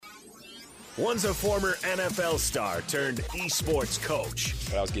One's a former NFL star turned esports coach.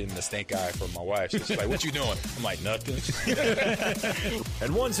 But I was getting the stink eye from my wife. She's like, "What you doing?" I'm like, "Nothing."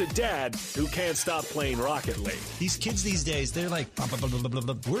 And one's a dad who can't stop playing Rocket League. These kids these days, they're like, blah, blah, blah, blah,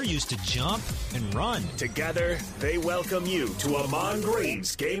 blah. We're used to jump and run. Together, they welcome you to Ahman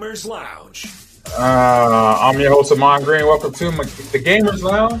Green's Gamers Lounge. I'm your host, Ahman Green. Welcome to the Gamers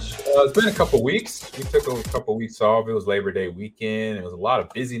Lounge. It's been a couple weeks. We took a couple weeks off. It was Labor Day weekend. There was a lot of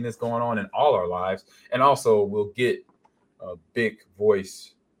busyness going on in all our lives. And also, we'll get Big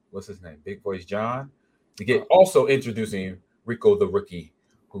Voice, what's his name? Big Voice John. To get also introducing Rico the rookie,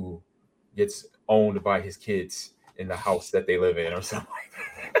 who gets owned by his kids in the house that they live in or something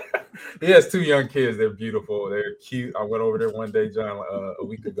like that. He has two young kids. They're beautiful. They're cute. I went over there one day, John, a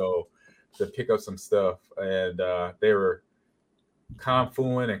week ago, to pick up some stuff, and they were kung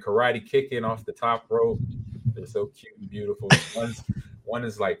fuing and karate kicking off the top rope. They're so cute and beautiful. One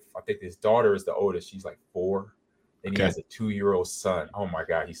is like, I think his daughter is the oldest. She's like 4, and he has a 2-year-old son. Oh my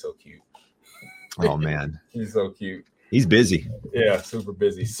God, he's so cute. Oh man, he's so cute. He's busy. Yeah, super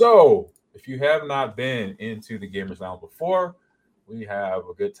busy. So if you have not been into the Gamers Lounge before, we have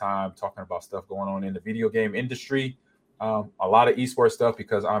a good time talking about stuff going on in the video game industry. A lot of esports stuff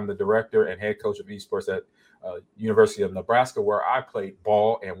because I'm the director and head coach of esports at University of Nebraska, where I played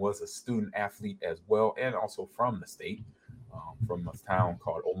ball and was a student athlete as well, and also from the state, from a town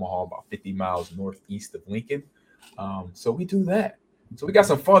called Omaha, about 50 miles northeast of Lincoln. So we do that. So we got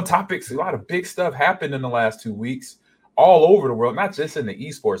some fun topics. A lot of big stuff happened in the last 2 weeks all over the world, not just in the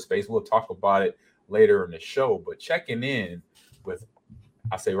esports space. We'll talk about it later in the show, but checking in with,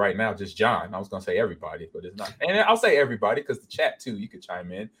 I say right now, just John. I was going to say everybody, but it's not. And I'll say everybody because the chat, too, you could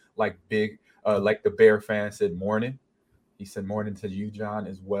chime in. Like like the Bear fan said morning. He said morning to you, John,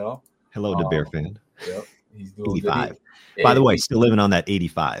 as well. Hello to Bear fan. Yep. He's doing 85. By the way, still living on that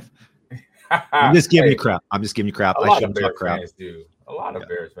 85. I'm just giving you crap. I'm just giving you crap. A lot of Bears fans do. A lot of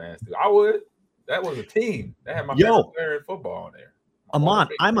Bears fans do. I would. That was a team. They had my favorite player in football on there. Ahman,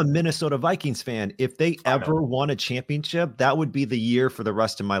 I'm a Minnesota Vikings fan. If they ever won a championship, that would be the year for the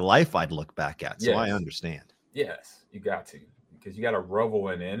rest of my life I'd look back at. So I understand. Yes, you got to, because you got to revel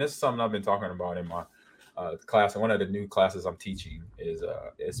in it. And this is something I've been talking about in my class. And one of the new classes I'm teaching is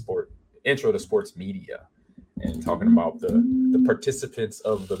intro to sports media, and talking about the participants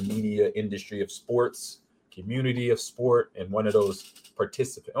of the media industry of sports, community of sport, and one of those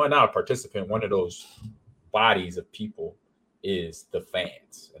one of those bodies of people is the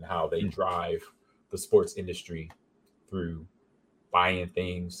fans, and how they drive the sports industry through buying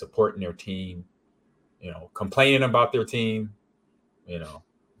things, supporting their team, complaining about their team,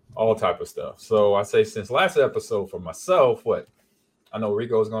 all type of stuff. So I say, since last episode for myself, I know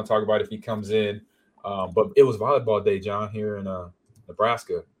Rico is going to talk about if he comes in, but it was volleyball day, John, here in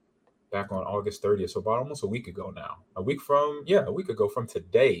Nebraska, back on August 30th. So about almost a week ago now. A week ago from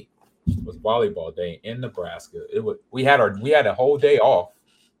today was volleyball day in Nebraska. We had a whole day off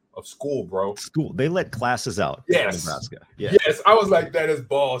of school, bro. School. They let classes out in Nebraska. Yeah. Yes, I was like, that is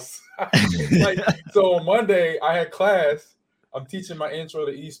boss. So on Monday, I had class. I'm teaching my intro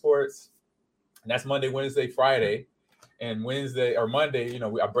to esports, and that's Monday, Wednesday, Friday. And Wednesday or Monday,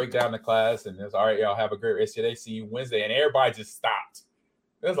 I break down the class, and it's all right, y'all have a great rest of your day. See you Wednesday. And everybody just stopped.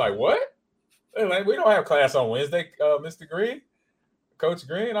 It was like, what? They're like, we don't have class on Wednesday, Mr. Green, Coach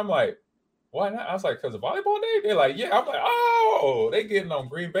Green. I'm like, why not? I was like, because of volleyball day? They're like, yeah. I'm like, oh, they getting on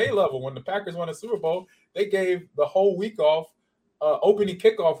Green Bay level. When the Packers won the Super Bowl, they gave the whole week off, opening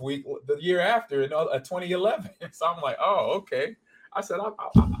kickoff week the year after in 2011. So I'm like, oh, okay. I said,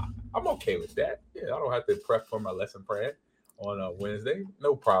 I'm okay with that. Yeah, I don't have to prep for my lesson plan on Wednesday.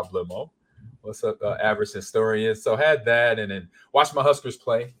 No problemo. What's up, average historian? So had that, and then watched my Huskers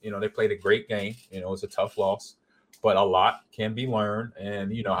play. They played a great game. It's a tough loss, but a lot can be learned.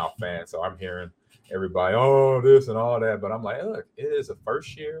 And you know how fans. So I'm hearing everybody, oh, this and all that. But I'm like, look, it is a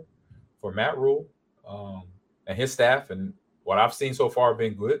first year for Matt Rule and his staff. And what I've seen so far have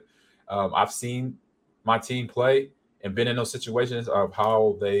been good. I've seen my team play and been in those situations of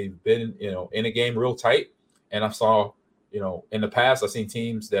how they've been, in a game real tight. And I saw, in the past, I've seen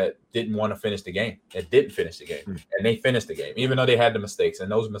teams that didn't want to finish the game, and they finished the game, even though they had the mistakes.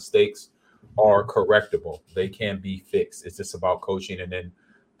 And those mistakes are correctable. They can be fixed. It's just about coaching, and then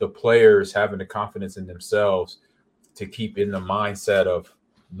the players having the confidence in themselves to keep in the mindset of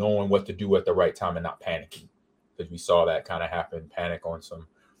knowing what to do at the right time and not panicking. Because we saw that kind of happen, panic on some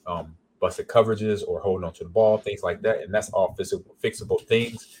busted coverages or holding on to the ball, things like that. And that's all fixable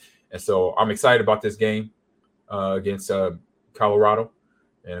things. And so I'm excited about this game against Colorado.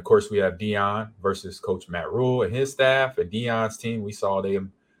 And, of course, we have Dion versus Coach Matt Rule and his staff. And Dion's team, we saw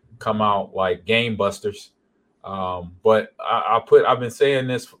them come out like game busters. But I've been saying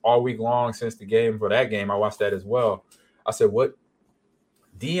this all week long since the game for that game. I watched that as well. I said, what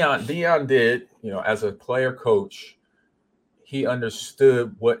Dion did, as a player coach, he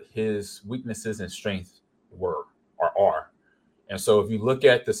understood what his weaknesses and strengths were or are. And so if you look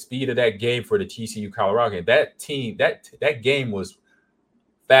at the speed of that game for the TCU Colorado game, that game was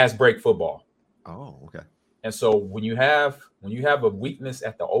fast break football. Oh, okay. And so when you have a weakness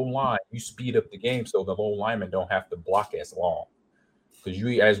at the O-line, you speed up the game so the O-linemen don't have to block as long. Because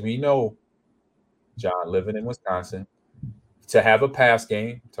as we know, John, living in Wisconsin, to have a pass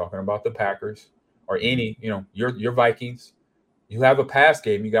game, talking about the Packers or any, your Vikings, you have a pass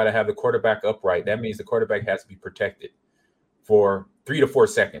game, you got to have the quarterback upright. That means the quarterback has to be protected for 3 to 4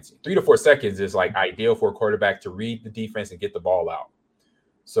 seconds. 3 to 4 seconds is like ideal for a quarterback to read the defense and get the ball out.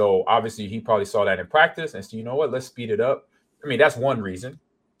 So obviously he probably saw that in practice and said, you know what, let's speed it up. I mean, that's one reason.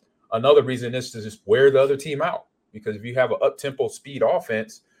 Another reason is to just wear the other team out. Because if you have an up-tempo speed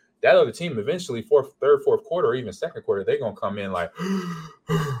offense, that other team eventually third, fourth quarter, or even second quarter, they're going to come in like,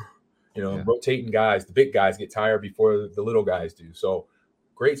 rotating guys. The big guys get tired before the little guys do. So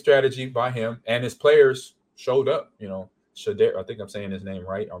great strategy by him. And his players showed up. Shedeur, I think I'm saying his name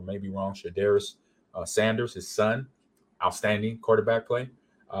right, or maybe wrong. Shedeur Sanders, his son, outstanding quarterback play.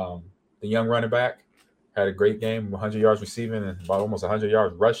 The young running back had a great game, 100 yards receiving and about almost 100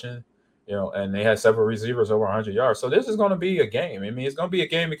 yards rushing. And they had several receivers over 100 yards. So this is going to be a game. I mean, it's going to be a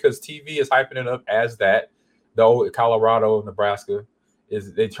game because TV is hyping it up as that. The old Colorado, Nebraska,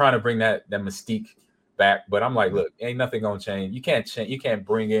 they're trying to bring that mystique back. But I'm like, look, ain't nothing going to change. You can't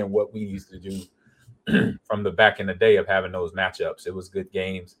bring in what we used to do from the back in the day of having those matchups. It was good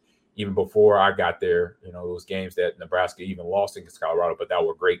games even before I got there. Those games that Nebraska even lost against Colorado, but that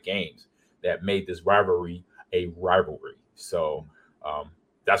were great games that made this rivalry a rivalry. So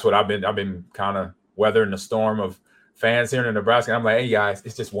that's what I've been kind of weathering the storm of fans here in Nebraska. I'm like, hey guys,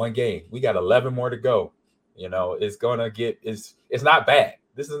 it's just one game. We got 11 more to go. It's gonna it's not bad.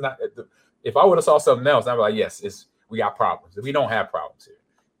 This is not. If I would have saw something else, I'd be like, yes, we got problems. We don't have problems here.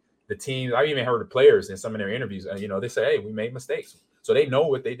 The teams, I even heard the players in some of their interviews, they say, hey, we made mistakes. So they know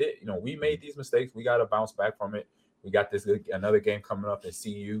what they did. We made these mistakes. We got to bounce back from it. We got another game coming up in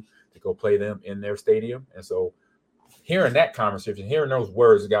CU to go play them in their stadium. And so hearing that conversation, hearing those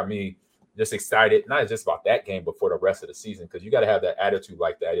words got me just excited, not just about that game, but for the rest of the season, because you got to have that attitude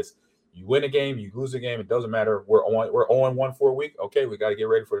like that. It's you win a game, you lose a game, it doesn't matter. We're 0-1 for a week. Okay, we got to get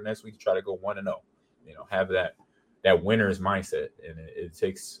ready for the next week to try to go 1-0. Have that winner's mindset, and it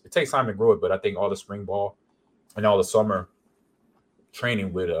takes time to grow it. But I think all the spring ball and all the summer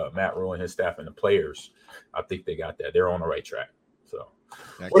training with Matt Rule and his staff and the players, I think they got that. They're on the right track. So,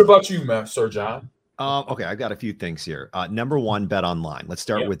 what about you, Sir John? Okay, I've got a few things here. Number one, Bet Online. Let's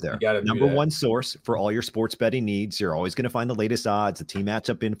start with there. Number one source for all your sports betting needs. You're always going to find the latest odds, the team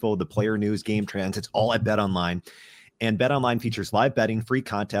matchup info, the player news, game trends. It's all at Bet Online. And Bet Online features live betting, free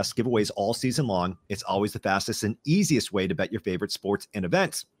contests, giveaways all season long. It's always the fastest and easiest way to bet your favorite sports and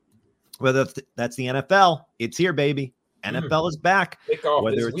events. Whether that's the NFL, it's here, baby. NFL is back. Kick off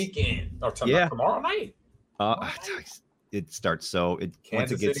this weekend or tomorrow night. It starts once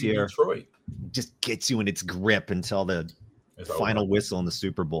it gets City, here, Detroit. just gets you in its grip until the final whistle in the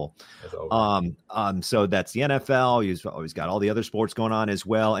Super Bowl. So that's the NFL. You've always got all the other sports going on as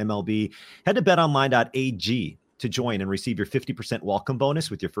well. MLB. Head to betonline.ag to join and receive your 50% welcome bonus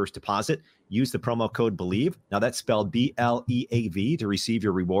with your first deposit. Use the promo code BELIEVE. Now that's spelled BLEAV to receive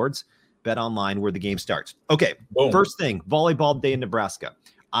your rewards. Bet Online, where the game starts. Okay, boom. First thing, volleyball day in Nebraska.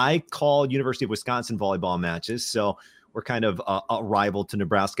 I call University of Wisconsin volleyball matches, so we're kind of a rival to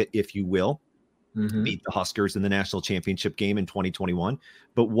Nebraska, if you will. Beat the Huskers in the national championship game in 2021.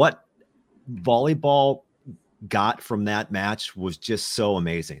 But what volleyball got from that match was just so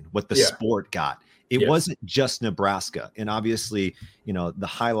amazing. What the sport got. It wasn't just Nebraska. And obviously, the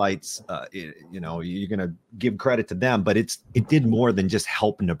highlights, you're going to give credit to them, but it did more than just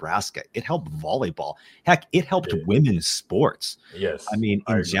help Nebraska. It helped volleyball. Heck, it helped women's sports. Yes. I mean,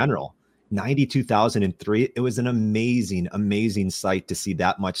 in general, 92,003. It was an amazing, amazing sight to see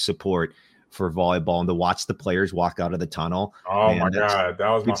that much support for volleyball and to watch the players walk out of the tunnel. Oh, my God. That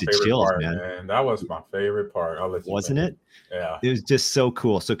was my favorite part, man. That was my favorite part. Wasn't it? Yeah. It was just so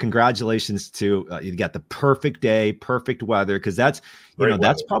cool. So congratulations to you got the perfect day, perfect weather, because that's,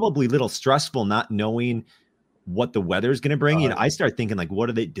 that's probably a little stressful not knowing what the weather is going to bring. I start thinking like,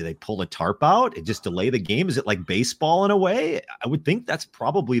 do they pull a tarp out and just delay the game? Is it like baseball in a way? I would think that's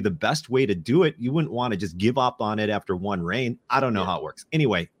probably the best way to do it. You wouldn't want to just give up on it after one rain. I don't know how it works.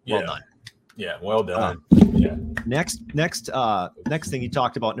 Anyway, well done. Yeah, well done. Next thing you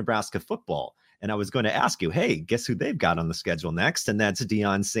talked about Nebraska football. And I was going to ask you, hey, guess who they've got on the schedule next? And that's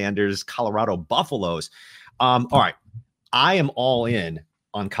Deion Sanders' Colorado Buffaloes. All right. I am all in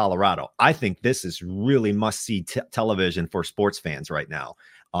on Colorado. I think this is really must-see television for sports fans right now.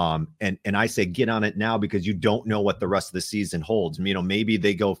 And I say get on it now because you don't know what the rest of the season holds. You know, maybe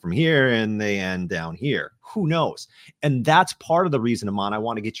they go from here and they end down here. Who knows? And that's part of the reason, Ahman, I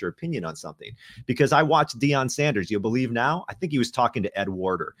want to get your opinion on something, because I watched Deion Sanders. You believe now? I think he was talking to Ed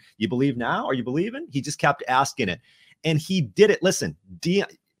Warder. You believe now? Are you believing? He just kept asking it. And he did it. Listen, Deion,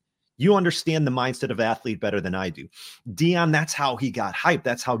 you understand the mindset of athlete better than I do. Deion, that's how he got hyped.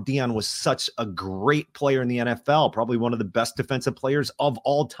 That's how Deion was such a great player in the NFL, probably one of the best defensive players of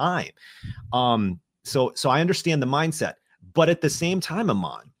all time. So I understand the mindset. But at the same time,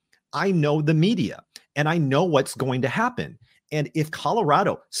 Ahman, I know the media and I know what's going to happen. And if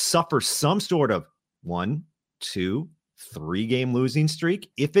Colorado suffers some sort of 1, 2, 3-game losing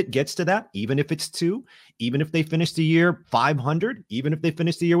streak, if it gets to that, even if it's 2, even if they finish the year 500, even if they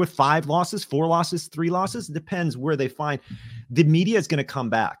finish the year with 5 losses, 4 losses, 3 losses, it depends where they find. The media is going to come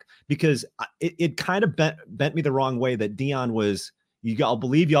back, because it kind of bent me the wrong way that Deion was, y'all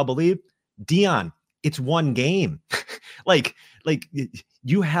believe, Deion, it's one game. like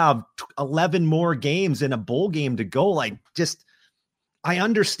you have 11 more games in a bowl game to go. I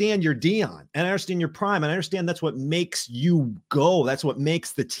understand your Deion, and I understand your prime, and I understand that's what makes you go. That's what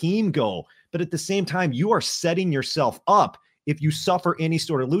makes the team go. But at the same time, you are setting yourself up if you suffer any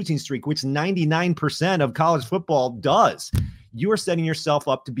sort of losing streak, which 99% of college football does. You are setting yourself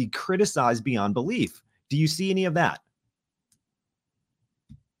up to be criticized beyond belief. Do you see any of that?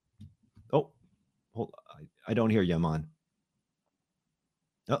 Oh, hold on. I don't hear you, Ahman.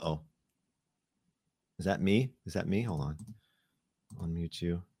 Uh-oh. Is that me? Hold on. Unmute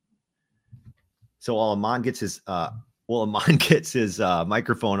you. So while Ahman gets his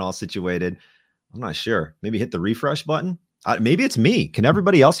microphone all situated, I'm not sure. Maybe hit the refresh button. Maybe it's me. Can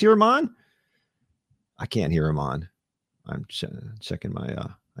everybody else hear Ahman? I can't hear Ahman. I'm checking my.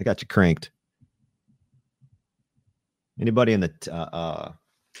 I got you cranked. Anybody in the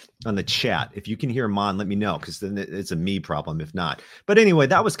on the chat, if you can hear Ahman, let me know, because then it's a me problem if not. But anyway,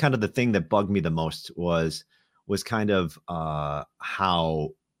 that was kind of the thing that bugged me the most was kind of how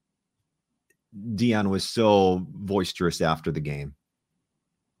Deion was so boisterous after the game.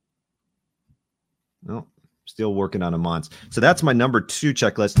 No, still working on Ahman's. So that's my number 2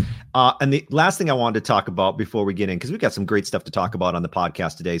 checklist. And the last thing I wanted to talk about before we get in, because we've got some great stuff to talk about on the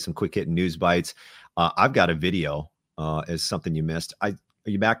podcast today, some quick hitting news bites. I've got a video as something you missed. Are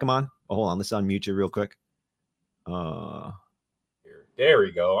you back, Ahman? Oh, hold on. Let's unmute you real quick. There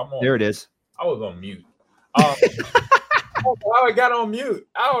we go. There it is. I was on mute. How I got on mute.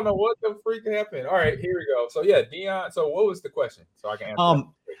 I don't know what the freak happened. All right, here we go. So yeah, Deion. So what was the question? So I can answer.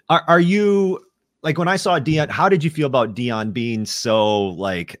 Are you, like, when I saw Deion, how did you feel about Deion being so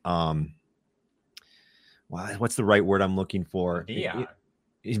like what's the right word I'm looking for? Deion.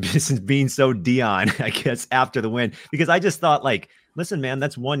 Being so Deion, I guess, after the win, because I just thought, like, listen, man,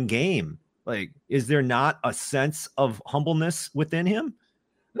 that's one game. Like, is there not a sense of humbleness within him?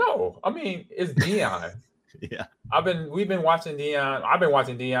 No, I mean, it's Deion. Yeah. We've been watching Deion. I've been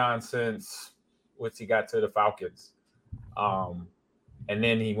watching Deion since once he got to the Falcons. And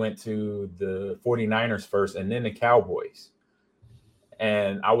then he went to the 49ers first and then the Cowboys.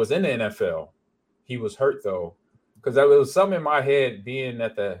 And I was in the NFL. He was hurt though, because there was something in my head, being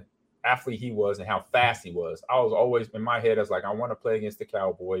that the athlete he was and how fast he was. I was always in my head, I was like, I want to play against the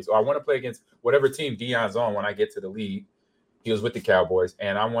Cowboys, or I want to play against whatever team Deion's on when I get to the league. He was with the Cowboys,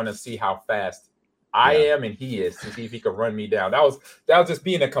 and I want to see how fast I am and he is, to see if he could run me down. That was just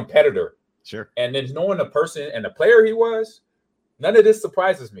being a competitor. Sure. And then knowing the person and the player he was, none of this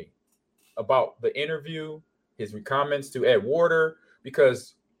surprises me about the interview, his comments to Ed Warder,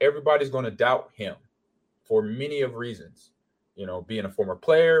 because everybody's going to doubt him for many of reasons. You know, being a former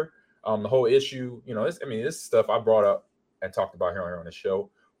player, the whole issue, you know, this stuff I brought up and talked about here on the show,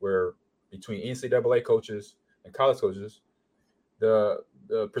 where between NCAA coaches and college coaches, the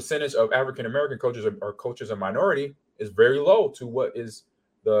percentage of African-American coaches or coaches a minority is very low to what is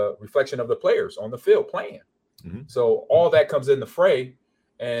the reflection of the players on the field playing. Mm-hmm. So all that comes in the fray,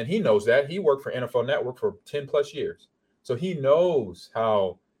 and he knows that. He worked for NFL Network for 10 plus years. So he knows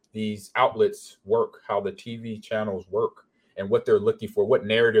how these outlets work, how the TV channels work, and what they're looking for, what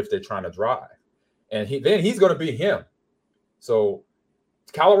narrative they're trying to drive. And he's going to be him. So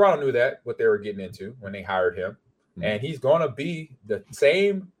Colorado knew that, what they were getting into when they hired him. Mm-hmm. And he's going to be the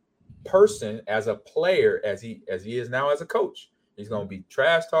same person as a player as he is now as a coach. He's going to be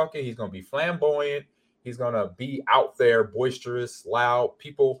trash talking. He's going to be flamboyant. He's going to be out there, boisterous, loud.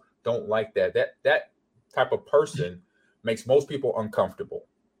 People don't like that. That type of person makes most people uncomfortable.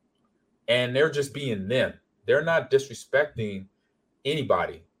 And they're just being them. They're not disrespecting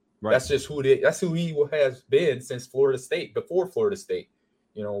anybody. Right. That's just who that's who he has been since Florida State, before Florida State.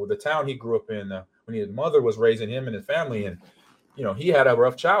 You know, the town he grew up in, when his mother was raising him and his family, and you know, he had a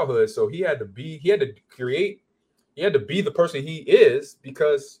rough childhood, so he had to be the person he is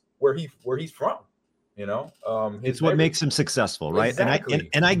because where he's from. You know, it's what makes him successful, right? Exactly.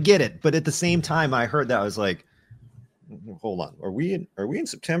 And I get it, but at the same time, I heard that I was like, hold on, are we in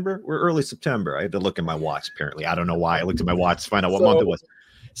September? We're early September. I had to look at my watch. Apparently, I don't know why I looked at my watch to find out what month it was.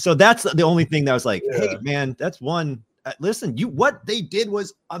 So that's the only thing that I was like, hey man, that's one. Listen, what they did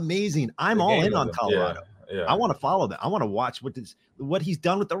was amazing. I'm all in on Colorado. Yeah. I want to follow that. I want to watch what he's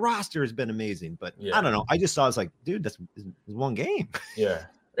done with the roster has been amazing. But I don't know. I just saw, I was like, dude, that's one game. Yeah.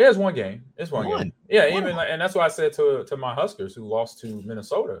 It's one game. It's one game. Yeah, and that's why I said to my Huskers who lost to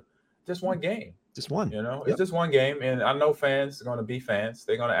Minnesota, just one game. Just one. You know, it's just one game. And I know fans are going to be fans.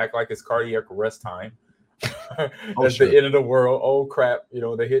 They're going to act like it's cardiac arrest time. That's the end of the world. Oh crap! You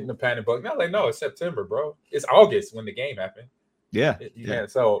know, they're hitting the panic button. Now, like, no, it's September, bro. It's August when the game happened. Yeah.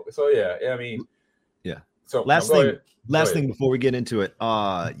 So yeah. I mean, yeah. So last thing before we get into it,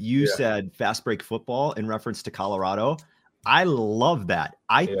 you said fast break football in reference to Colorado. I love that.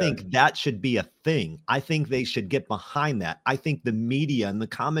 I think that should be a thing. I think they should get behind that. I think the media and the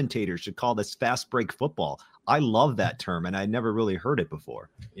commentators should call this fast break football. I love that term, and I never really heard it before.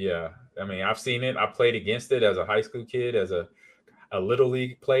 Yeah. I mean, I've seen it. I played against it as a high school kid, as a little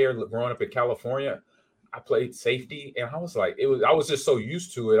league player growing up in California. I played safety, and I was like, I was just so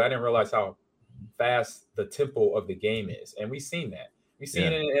used to it. I didn't realize how fast the tempo of the game is. And we've seen that. We've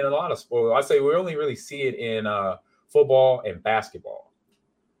seen it in a lot of sports. I say we only really see it in football and basketball.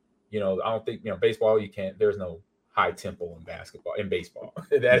 You know, I don't think, baseball, there's no high tempo in baseball.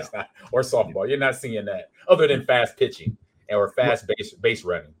 That's not, or softball. You're not seeing that other than fast pitching or fast base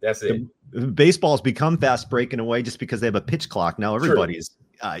running. That's it. Baseball's become fast break in a way just because they have a pitch clock. Now everybody's,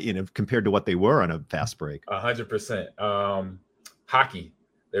 compared to what they were on a fast break. 100%. Hockey.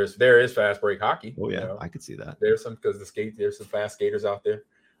 There is fast break hockey. Oh yeah, I could see that. There's some there's some fast skaters out there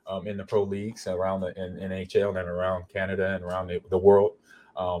in the pro leagues around in NHL and around Canada and around the world.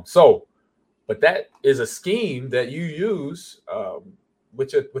 But that is a scheme that you use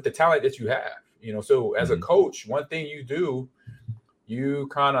with the talent that you have. So as a coach, one thing you do, you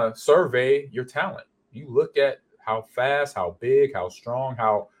kind of survey your talent. You look at how fast, how big, how strong,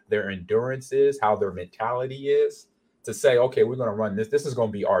 how their endurance is, how their mentality is, to say, okay, we're going to run this. This is going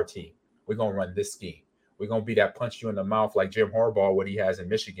to be our team. We're going to run this scheme. We're going to be that punch you in the mouth like Jim Harbaugh, what he has in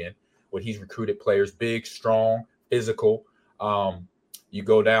Michigan, what he's recruited players, big, strong, physical. You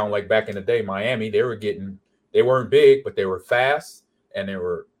go down like back in the day, Miami, they weren't big, but they were fast, and they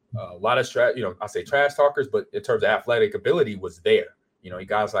were a lot of I say trash talkers, but in terms of athletic ability was there.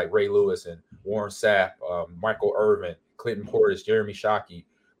 Guys like Ray Lewis and Warren Sapp, Michael Irvin, Clinton Portis, Jeremy Shockey,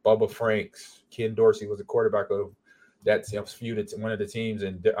 Bubba Franks, Ken Dorsey was the quarterback of that feud at one of the teams,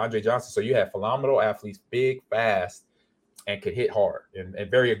 and Andre Johnson. So you have phenomenal athletes, big, fast, and could hit hard and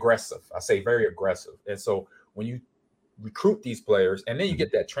very aggressive. I say very aggressive. And so when you recruit these players, and then you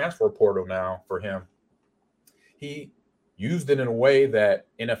get that transfer portal now for him, he used it in a way that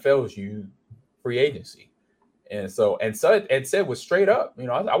NFLs use free agency. And said was straight up.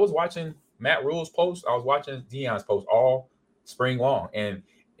 I was watching Matt Rule's post. I was watching Deion's post all spring long. And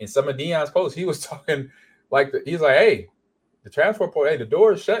in some of Deion's posts, he was talking he's like, hey, the transfer portal, hey, the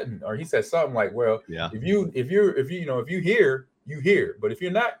door is shutting. Or he said something like, well, if you here, you here. But if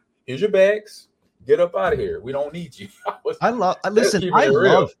you're not, here's your bags. Get up out of here. We don't need you. I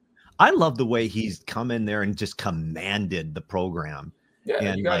love the way he's come in there and just commanded the program. Yeah,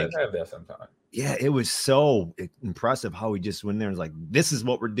 and you gotta have that sometimes. Yeah, it was so impressive how he just went there and was like, this is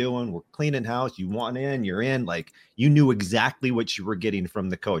what we're doing. We're cleaning house. You want in, you're in. Like, you knew exactly what you were getting from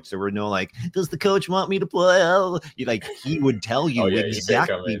the coach. There were no does the coach want me to play? He would tell you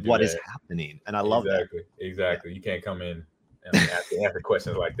exactly what is happening. And I love that. Exactly. You can't come in and answer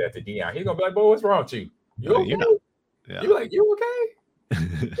questions like that to Deion. He's going to be like, boy, what's wrong with you? You okay? You're like, you okay?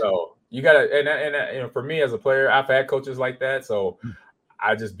 So you got to, and for me as a player, I've had coaches like that. So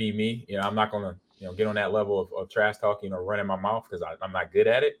I just be me. I'm not going to, get on that level of trash talking or running my mouth because I'm not good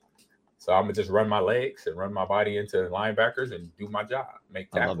at it. So I'm going to just run my legs and run my body into linebackers and do my job, make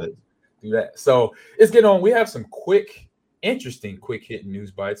tackles, do that. So let's get on. We have some interesting quick hitting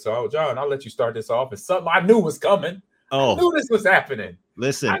news bites. So, John, I'll let you start this off. It's something I knew was coming. I knew this was happening.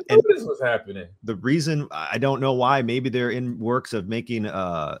 Listen, I knew this was happening. The reason, I don't know why, maybe they're in works of making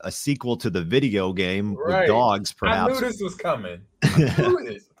a sequel to the video game with dogs, perhaps. I knew this was coming. I knew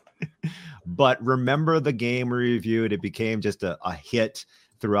this. But remember the game we reviewed, it became just a hit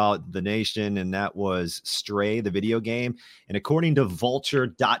throughout the nation, and that was Stray, the video game. And according to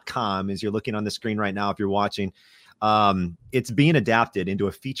vulture.com, as you're looking on the screen right now, if you're watching, it's being adapted into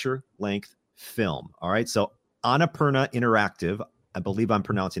a feature-length film. All right, so Annapurna Interactive, I believe I'm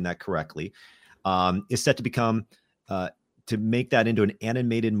pronouncing that correctly, is set to become to make that into an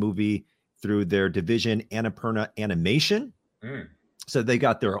animated movie through their division Annapurna Animation. So they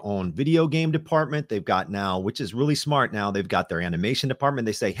got their own video game department. They've got now, which is really smart now, they've got their animation department.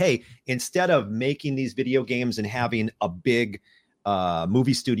 They say, hey, instead of making these video games and having a big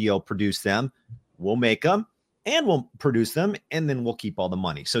movie studio produce them, we'll make them and we'll produce them, and then we'll keep all the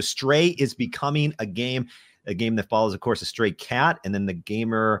money. So Stray is becoming a game that follows, of course, a stray cat, and then the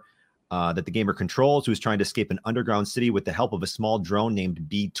gamer that the gamer controls, who's trying to escape an underground city with the help of a small drone named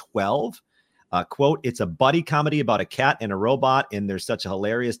B12. Quote, it's a buddy comedy about a cat and a robot, and there's such a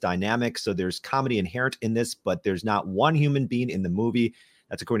hilarious dynamic. So there's comedy inherent in this, but there's not one human being in the movie.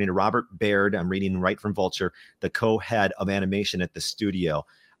 That's according to Robert Baird. I'm reading right from Vulture, the co-head of animation at the studio.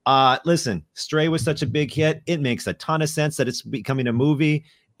 Listen, Stray was such a big hit. It makes a ton of sense that it's becoming a movie.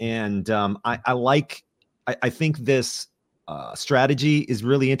 And I think this strategy is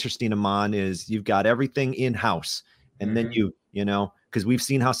really interesting, Ahman, is you've got everything in-house. And then you know, because we've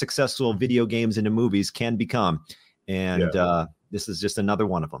seen how successful video games into movies can become. And this is just another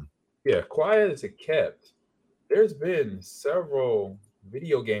one of them. Yeah, quiet as it kept. There's been several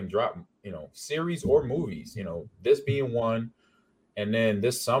video game drop, series or movies, this being one. And then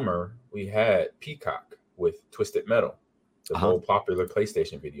this summer we had Peacock with Twisted Metal, the whole popular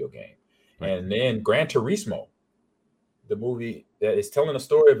PlayStation video game. And then Gran Turismo, the movie that is telling the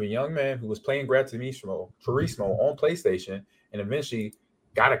story of a young man who was playing Gran Turismo on PlayStation and eventually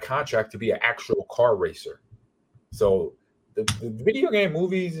got a contract to be an actual car racer. So the video game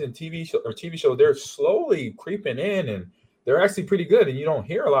movies and TV show, they're slowly creeping in, and they're actually pretty good. And you don't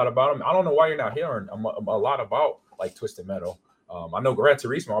hear a lot about them. I don't know why you're not hearing a lot about like Twisted Metal. I know Gran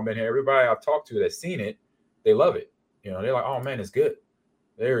Turismo. I've been here. Everybody I've talked to that's seen it, they love it. They're like, oh man, it's good.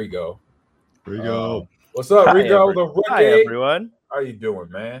 There we go. What's up, Rico? The rookie. Hi, everyone. How you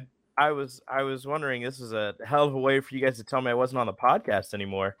doing, man? I was wondering, this is a hell of a way for you guys to tell me I wasn't on the podcast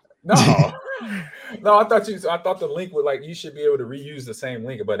anymore. No, I thought the link would you should be able to reuse the same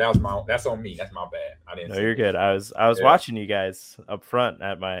link, but that's on me. That's my bad. I didn't. No, you're good. I was watching you guys up front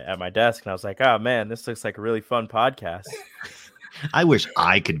at my desk, and I was like, oh man, this looks like a really fun podcast. I wish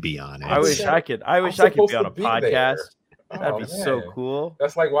I could be on it. I wish I could be on a podcast. That'd be so cool.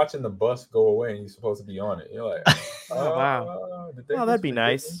 That's like watching the bus go away and you're supposed to be on it. You're like, oh wow. Oh, that'd be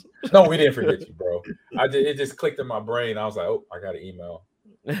nice. No, we didn't forget you, bro. It just clicked in my brain. I was like, oh, I got to email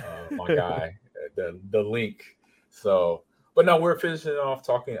my guy the link. So, but no, we're finishing off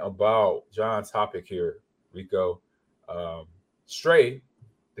talking about John's topic here, Rico. Stray,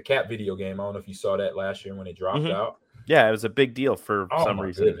 the cat video game. I don't know if you saw that last year when it dropped out. Yeah, it was a big deal for some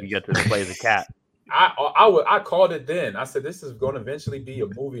reason. Goodness. You get to play the cat. I called it then. I said, this is going to eventually be a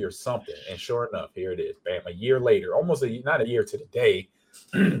movie or something. And sure enough, here it is. Bam, a year later. Almost not a year to the day,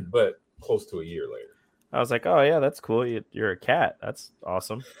 but close to a year later. I was like, oh, yeah, that's cool. You're a cat. That's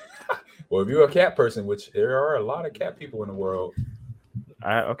awesome. Well, if you're a cat person, which there are a lot of cat people in the world.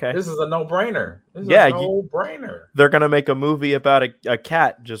 Okay. This is a no-brainer. No-brainer. They're going to make a movie about a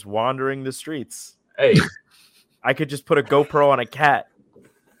cat just wandering the streets. Hey. I could just put a GoPro on a cat.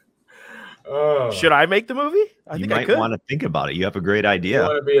 Should I make the movie? You might want to think about it. You have a great idea. You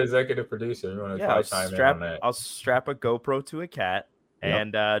want to be executive producer. You want to chime in on that. I'll strap a GoPro to a cat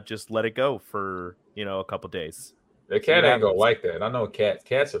and just let it go for a couple days. The cat ain't gonna like that. I know cats.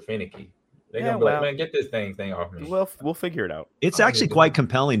 Cats are finicky. They're gonna be like, man, get this thing off me. We'll figure it out. It's actually quite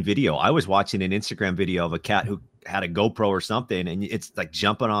compelling video. I was watching an Instagram video of a cat who had a GoPro or something, and it's like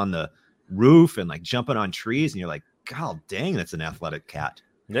jumping on the roof and like jumping on trees, and you're like, God dang, that's an athletic cat.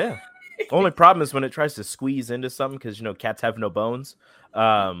 Yeah. Only problem is when it tries to squeeze into something because cats have no bones. The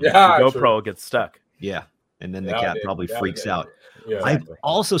GoPro gets stuck. Yeah, and then the cat probably freaks out. Yeah, exactly. I've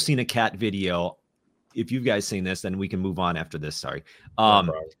also seen a cat video. If you guys seen this, then we can move on after this. Sorry.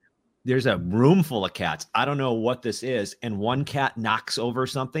 There's a room full of cats. I don't know what this is, and one cat knocks over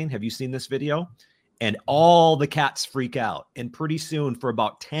something. Have you seen this video? And all the cats freak out. And pretty soon, for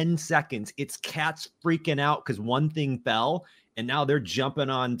about 10 seconds, it's cats freaking out because one thing fell. And now they're jumping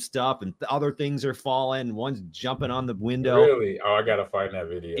on stuff and other things are falling. One's jumping on the window. Really? Oh, I got to find that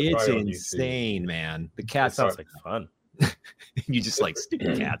video. It's insane, man. The cat sounds like fun. You just like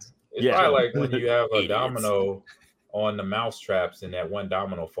stupid cats. It's probably like when you have a domino on the mouse traps and that one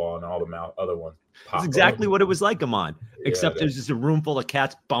domino fall and all the other ones pop. That's exactly what it was like, Ahman. Except there's just a room full of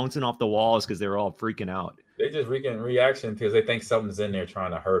cats bouncing off the walls because they were all freaking out. They just reaction because they think something's in there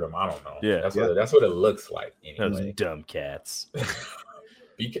trying to hurt them. I don't know. Yeah, that's what it looks like. Anyway. Those dumb cats.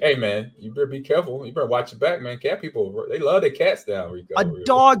 Hey man, you better be careful. You better watch your back, man. Cat people, they love their cats down, Rico. A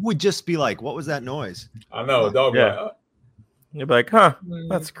dog would just be like, "What was that noise?" I know. A dog. Yeah. Like, You'd be like, "Huh,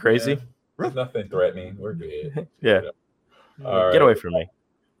 that's crazy." Yeah. There's nothing threatening. We're good. Yeah. All right. Get away from me.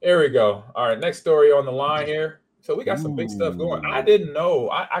 Here we go. All right, next story on the line here. So we got some big stuff going. I didn't know.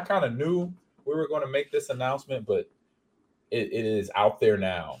 I kind of knew we were going to make this announcement, but it is out there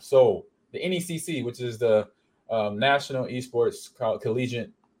now. So the NECC, which is the National Esports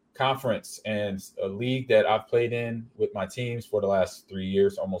Collegiate Conference, and a league that I've played in with my teams for the last 3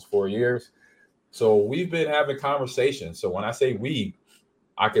 years, almost 4 years. So we've been having conversations. So when I say we,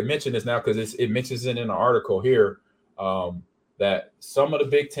 I can mention this now because it mentions it in an article here that some of the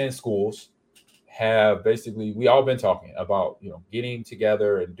Big Ten schools have we all been talking about, getting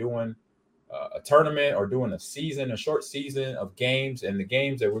together and doing a tournament or doing a short season of games. And the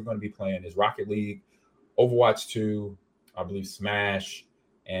games that we're going to be playing is Rocket League, Overwatch 2, I believe Smash,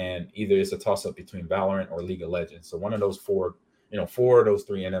 and either it's a toss-up between Valorant or League of Legends. So one of those four of those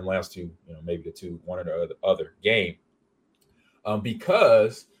three, and then last two, maybe the two, one or the other game.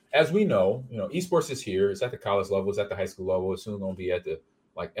 Because as we know, esports is here. It's at the college level. It's at the high school level. It's soon going to be at the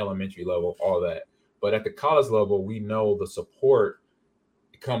elementary level, all that. But at the college level, we know the support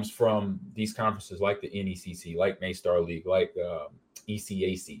comes from these conferences like the NECC, like Naystar League, like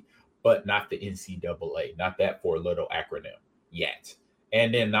ECAC, but not the NCAA, not that four-letter acronym yet.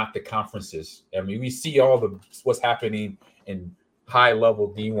 And then not the conferences. I mean, we see what's happening in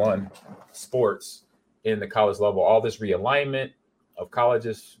high-level D1 sports in the college level. All this realignment of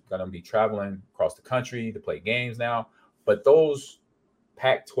colleges going to be traveling across the country to play games now. But those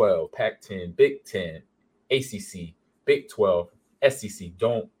Pac-12, Pac-10, Big Ten, ACC, Big 12, SEC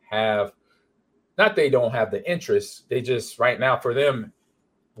don't have the interest. They just, right now for them,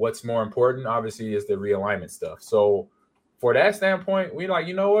 what's more important, obviously, is the realignment stuff. So for that standpoint, we like,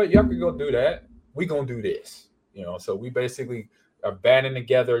 you know what? Y'all can go do that. We going to do this. So we basically are banding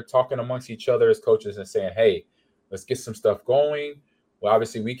together, talking amongst each other as coaches and saying, hey, let's get some stuff going. Well,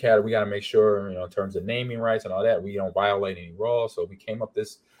 obviously, we got to make sure, in terms of naming rights and all that, we don't violate any laws. So we came up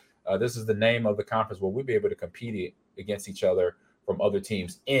this is the name of the conference where we'll be able to compete against each other from other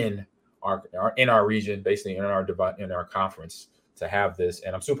teams in our region, basically in our conference, to have this.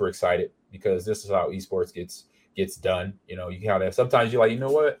 And I'm super excited because this is how esports gets done. You kind of sometimes you're like, you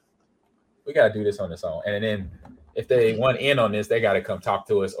know what, we got to do this on its own. And then if they want in on this, they got to come talk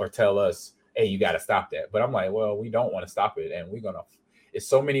to us or tell us, hey, you got to stop that. But I'm like, well, we don't want to stop it, and it's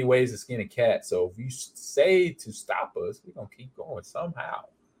so many ways to skin a cat. So if you say to stop us, we're gonna keep going somehow.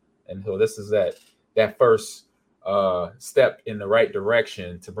 And so this is that first step in the right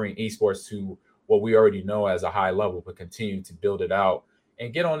direction to bring esports to what we already know as a high level, but continue to build it out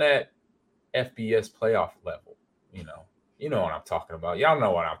and get on that FBS playoff level. You know what I'm talking about. Y'all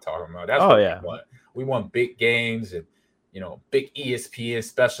know what I'm talking about. That's we want. We want big games and big ESPN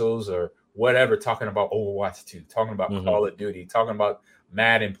specials or whatever, talking about Overwatch 2, talking about Call of Duty, talking about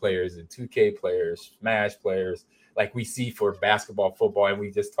Madden players and 2K players, Smash players, like we see for basketball, football, and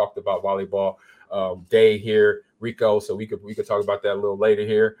we just talked about volleyball day here, Rico. So we could talk about that a little later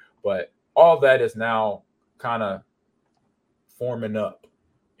here. But all that is now kind of forming up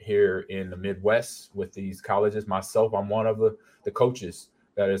here in the Midwest with these colleges. Myself, I'm one of the coaches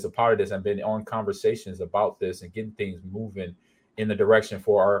that is a part of this. I've been on conversations about this and getting things moving in the direction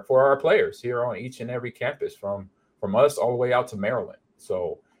for our players here on each and every campus from us all the way out to Maryland.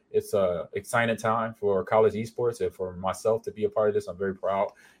 So it's a exciting time for college esports and for myself to be a part of this. I'm very proud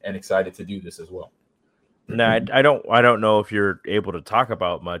and excited to do this as well. Now, I don't know if you're able to talk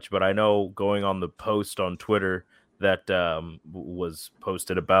about much, but I know going on the post on Twitter that was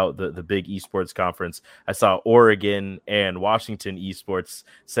posted about the Big Esports conference, I saw Oregon and Washington Esports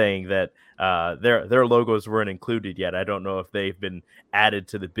saying that their logos weren't included yet. I don't know if they've been added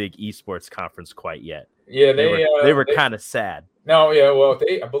to the Big Esports conference quite yet. Yeah, they were kind of sad. No, yeah, well,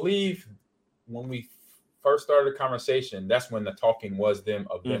 I believe when we first started the conversation, that's when the talking was them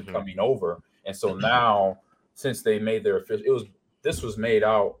coming over, and so now since they made their official, this was made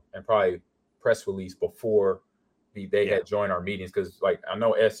out and probably press release before they had joined our meetings, because like I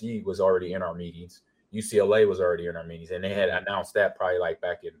know SE was already in our meetings, UCLA was already in our meetings, and they had announced that probably like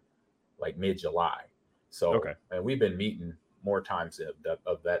back in like mid-July. So and we've been meeting more times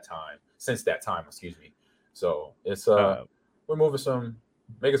of that time since that time, excuse me. So it's we're making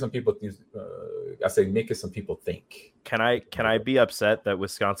some people making some people think. Can I be upset that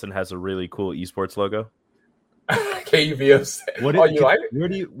Wisconsin has a really cool esports logo? Can you be upset? Like it? Where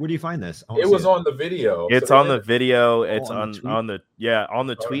do you find this? It was on the video. It's on the video. It's on the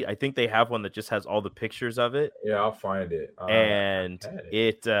tweet. Right. I think they have one that just has all the pictures of it. Yeah, I'll find it. And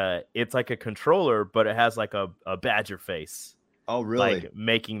it's like a controller, but it has like a badger face. Oh, really? Like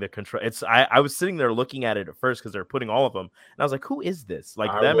making the control. I was sitting there looking at it at first because they're putting all of them, and I was like, "Who is this?"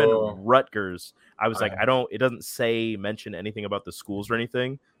 Like and Rutgers. I was like, it doesn't mention anything about the schools or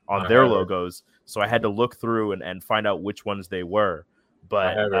anything on their logos, so I had to look through and find out which ones they were. But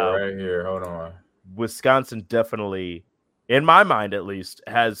I have it right here. Hold on. Wisconsin definitely, in my mind at least,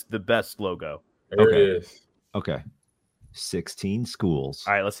 has the best logo. There it is. Okay. 16 schools.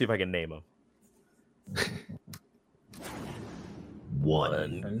 All right, let's see if I can name them.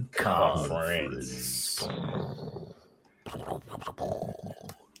 One conference.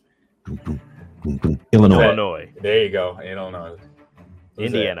 Illinois. There you go. Illinois.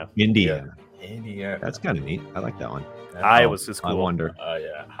 Indiana. Indiana. Indiana. That's kind of neat. I like that one. Iowa's the school. I wonder. Oh,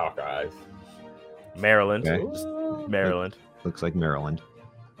 yeah. Hawkeyes. Maryland. Okay. Maryland. Looks like Maryland.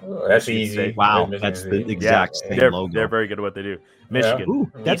 Oh, that's easy. Wow, that's the exact same logo. They're very good at what they do. Michigan.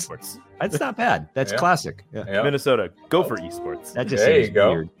 Ooh, that's esports. That's not bad. That's classic. Yeah. Minnesota. Go for esports. That just there seems you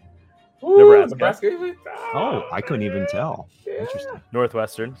go. weird. Ooh, Nebraska. Oh, I couldn't even tell. Yeah. Interesting.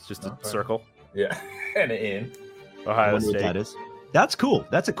 Northwestern. It's just a circle. Yeah, and an N. Ohio What State. that is. That's cool.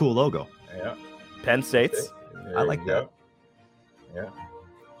 That's a cool logo. Yeah. Penn State's. I like that. Yeah.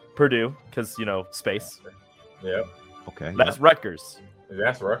 Purdue, because space. Yeah. Okay. That's Rutgers.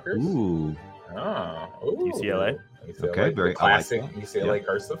 That's Rutgers. Ooh. Ooh. UCLA. Okay, very classic. like UCLA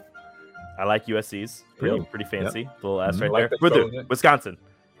cursive. I like USC's. Pretty fancy. The little S right like there. the Wisconsin.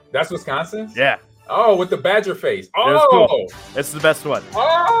 That's Wisconsin's? Yeah. Oh, with the badger face. It was Oh, cool. It's the best one.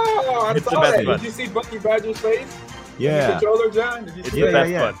 Oh, I It's the saw best that. one. Did you see Bucky Badger's face? Yeah. The controller, John? Did you It's see the that?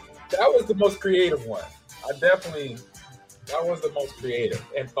 best yeah. one. That was the most creative one. That was the most creative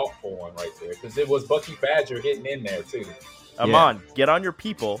and thoughtful one right there because it was Bucky Badger hitting in there too. Ahman, get on your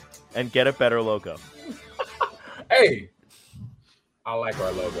people and get a better logo. Hey, I like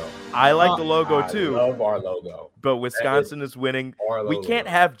our logo. I like the logo too. I love our logo. But Wisconsin is winning. Our We logo. can't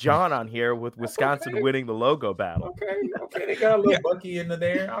have John on here with Wisconsin okay. winning the logo battle. Okay, they got a little Bucky in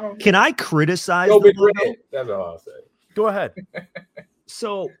there. I don't Can I criticize Go the Big logo? Red. That's all I'll say. Go ahead.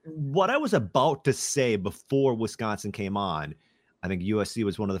 So what I was about to say before Wisconsin came on, I think USC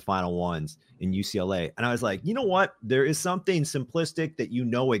was one of the final ones in UCLA. And I was like, you know what? There is something simplistic that you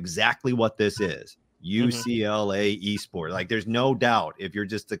know exactly what this is. UCLA eSport. Like there's no doubt if you're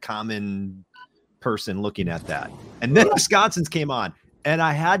just a common person looking at that. And then Wisconsin's came on and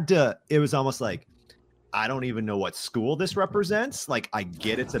it was almost like, I don't even know what school this represents. Like I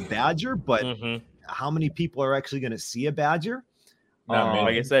get it's a Badger, but how many people are actually going to see a Badger?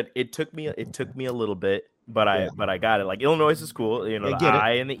 Like I said, it took me a little bit, but I got it. Like Illinois is cool, the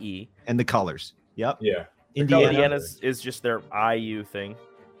I and the E and the colors. Yep. Yeah. Indiana is just their IU thing.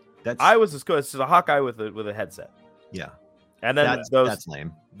 I was as good. It's just a Hawkeye with a headset. Yeah. And then that's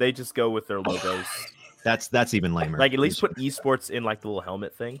lame. They just go with their logos. That's even lamer. Like at least put esports in like the little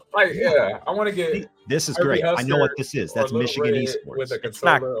helmet thing. Like I want to get. This is great. I know what this is. That's Michigan esports with a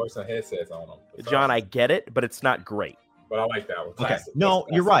controller or some headsets on them. John, I get it, but it's not great. But I like that one. Okay. Classic. No,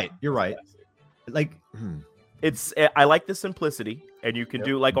 you're right. You're right. Like, I like the simplicity, and you can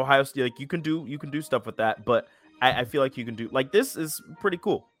do like Ohio State. Like you can do stuff with that, but I feel like you can do like this is pretty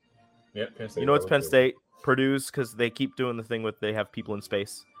cool. Yeah, Penn State. It's Penn State, Purdue's because they keep doing the thing with they have people in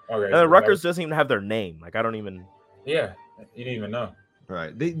space. Okay. And then Rutgers doesn't even have their name. Like I don't even. Yeah, you didn't even know.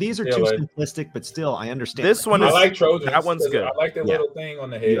 Right. These are too simplistic, but still, I understand. This one I like Trojans. That one's good. I like the little thing on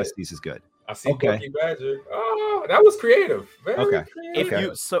the head. USC's is good. I see Bucky Badger. Oh, that was creative. Very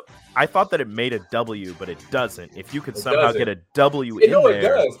creative. I thought that it made a W, but it doesn't. If you could somehow get a W in there, it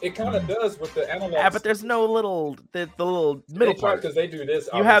does. It kind of does with the analog. Yeah, but there's no little the little middle part because they do this.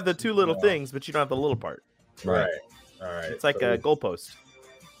 You have the two little things, but you don't have the little part. Right. All right. It's like a goalpost.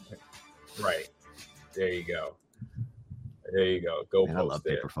 Right. There you go. Goalpost. Man, I love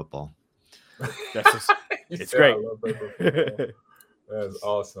paper football. It's great. I love paper football. That's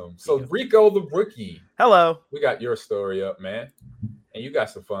awesome. So Rico the rookie. Hello. We got your story up, man. And you got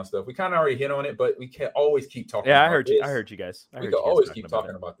some fun stuff. We kind of already hit on it, but we can't always keep talking about I heard you guys. We can always keep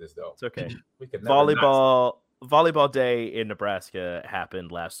talking about this, though. It's okay. We can Volleyball day in Nebraska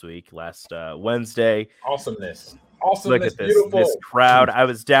happened last Wednesday. Awesomeness. Look at this crowd. I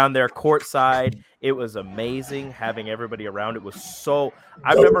was down there courtside. It was amazing having everybody around. It was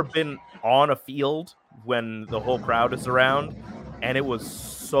I've never been on a field when the whole crowd is around, and it was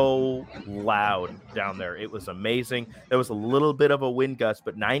so loud down there. It was amazing. There was a little bit of a wind gust,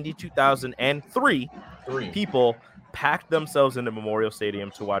 but 92,003 people packed themselves into Memorial Stadium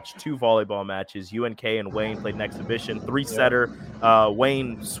to watch 2 volleyball matches. UNK and Wayne played an exhibition 3-setter.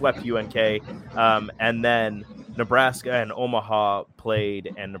 Wayne swept UNK, and then Nebraska and Omaha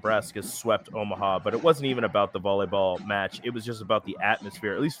played, and Nebraska swept Omaha. But it wasn't even about the volleyball match. It was just about the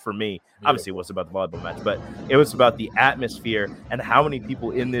atmosphere, at least for me. Obviously, it wasn't about the volleyball match, but it was about the atmosphere and how many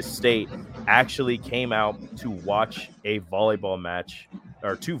people in this state actually came out to watch a volleyball match,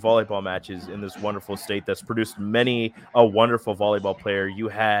 or 2 volleyball matches in this wonderful state that's produced many a wonderful volleyball player. You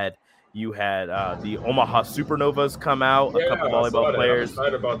had the Omaha Supernovas come out, a couple volleyball players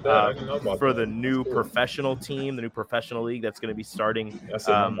for the new professional team, the new professional league that's going to be starting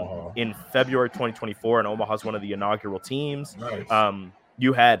in February 2024, and Omaha's one of the inaugural teams. Nice.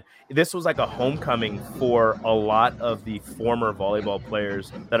 This was like a homecoming for a lot of the former volleyball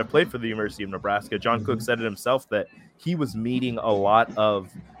players that have played for the University of Nebraska. John Cook said it himself that he was meeting a lot of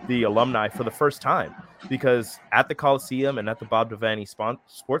the alumni for the first time, because at the Coliseum and at the Bob Devaney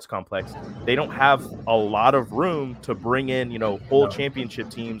Sports Complex, they don't have a lot of room to bring in, whole championship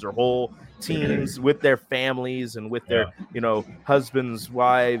teams or whole teams with their families and with their, husbands,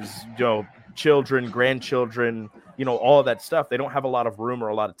 wives, children, grandchildren, all of that stuff. They don't have a lot of room or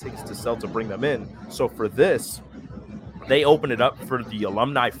a lot of tickets to sell to bring them in. So for this, they opened it up for the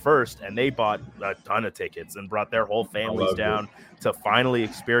alumni first, and they bought a ton of tickets and brought their whole families down to finally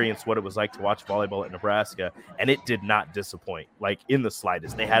experience what it was like to watch volleyball at Nebraska. And it did not disappoint, like in the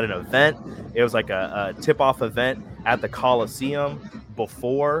slightest. They had an event. It was like a tip-off event at the Coliseum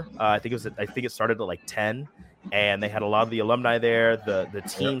before. I think it started at like 10. And they had a lot of the alumni there. The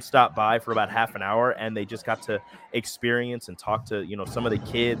team stopped by for about half an hour, and they just got to experience and talk to some of the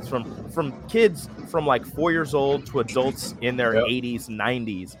kids from kids from like 4 years old to adults in their 80s,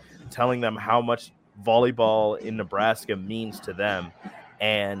 90s, telling them how much volleyball in Nebraska means to them.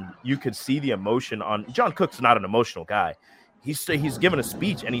 And you could see the emotion on John Cook's not an emotional guy. He's given a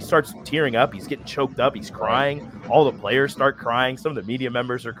speech and he starts tearing up. He's getting choked up. He's crying. All the players start crying. Some of the media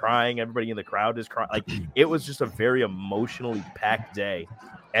members are crying. Everybody in the crowd is crying. Like, it was just a very emotionally packed day.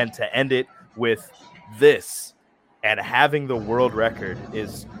 And to end it with this and having the world record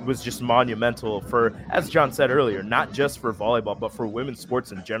was just monumental for, as John said earlier, not just for volleyball, but for women's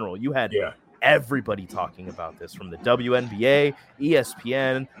sports in general. You had everybody talking about this, from the WNBA,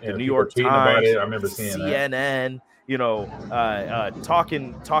 ESPN, the New York Times, I remember seeing CNN.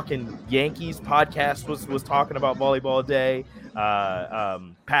 Talking Yankees podcast was talking about volleyball day.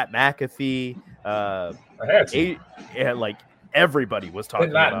 Pat McAfee, like everybody was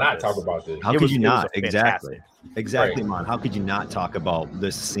talking about this. Talk about this. How could you not? Exactly, right. Man. How could you not talk about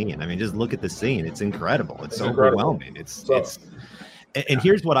this scene? I mean, just look at the scene. It's incredible. It's so overwhelming. And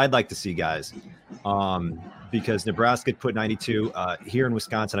here's what I'd like to see, guys. Because Nebraska put 92 here in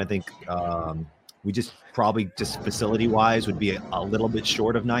Wisconsin. I think we just probably just facility wise would be a little bit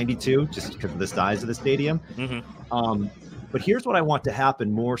short of 92 just because of the size of the stadium. But here's what I want to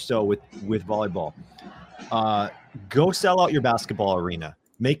happen more so with volleyball. Go sell out your basketball arena,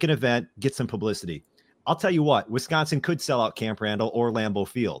 make an event, get some publicity. I'll tell you what, Wisconsin could sell out Camp Randall or Lambeau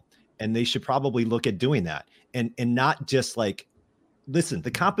Field, and they should probably look at doing that and not just like, listen,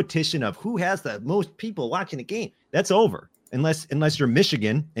 the competition of who has the most people watching the game, that's over. Unless you're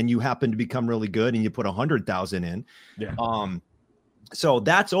Michigan and you happen to become really good and you put 100,000 in. So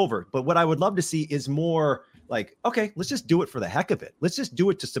that's over. But what I would love to see is more like, okay, let's just do it for the heck of it. Let's just do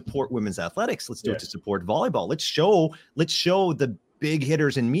it to support women's athletics. Let's do it to support volleyball. Let's show the big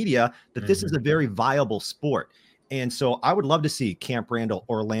hitters in media that this is a very viable sport. And so I would love to see Camp Randall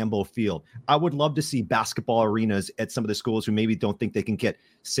or Lambeau Field. I would love to see basketball arenas at some of the schools who maybe don't think they can get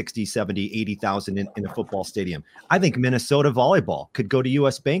 60, 70, 80,000 in a football stadium. I think Minnesota volleyball could go to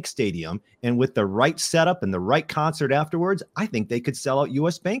US Bank Stadium, and with the right setup and the right concert afterwards, I think they could sell out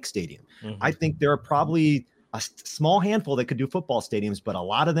US Bank Stadium. I think there are probably a small handful that could do football stadiums, but a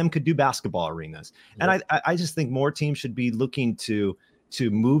lot of them could do basketball arenas. And I just think more teams should be looking to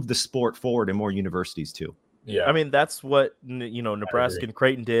move the sport forward, and more universities too. Yeah, I mean, that's what Nebraska and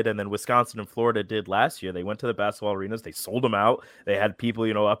Creighton did, and then Wisconsin and Florida did last year. They went to the basketball arenas, they sold them out. They had people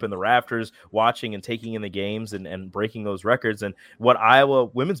up in the rafters watching and taking in the games and breaking those records. And what Iowa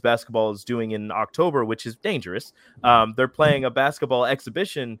women's basketball is doing in October, which is dangerous, they're playing a basketball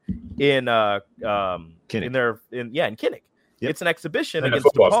exhibition in Kinnick. Kinnick. It's an exhibition against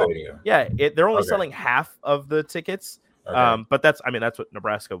DePaul. They're only selling half of the tickets Okay. But that's what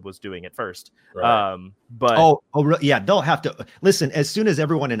Nebraska was doing at first. Right. But yeah, they'll have to listen. As soon as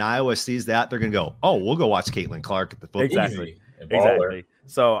everyone in Iowa sees that, they're gonna go, "Oh, we'll go watch Caitlin Clark at the football." Exactly. And Baller.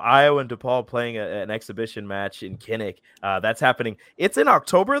 So Iowa and DePaul playing an exhibition match in Kinnick. That's happening. It's in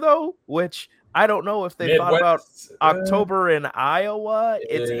October though, which I don't know if they thought about October in Iowa.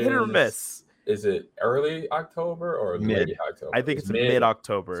 It's hit or miss. Is it early October or late October? I think it's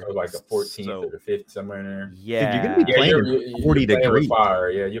mid-October. So like the 14th or the 5th, somewhere in there. Yeah. Dude, you're going to be playing 40 degrees. With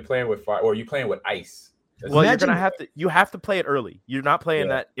fire. Yeah, you're playing with fire, or you're playing with ice. Well, you're going to have to play it early. You're not playing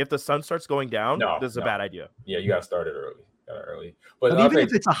that. If the sun starts going down, this is a bad idea. Yeah, you got to start it early. But even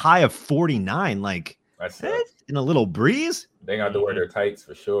if it's a high of 49, like in a little breeze, they got to wear their tights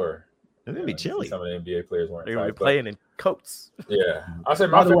for sure. It's gonna be chilly. Some of the NBA players weren't. They're gonna be playing in coats. Yeah, I'll say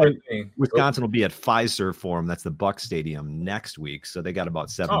my favorite thing. Wisconsin will be at Pfizer Forum. That's the Buck Stadium next week, so they got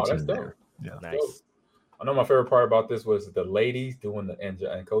about 17 there. Yeah, nice. I know my favorite part about this was the ladies doing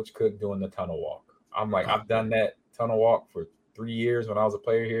and Coach Cook doing the tunnel walk. I'm like, I've done that tunnel walk for 3 years when I was a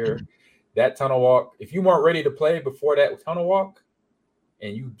player here. That tunnel walk, if you weren't ready to play before that tunnel walk,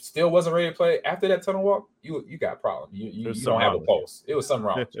 and you still wasn't ready to play after that tunnel walk, you got a problem. You don't have a pulse. It was something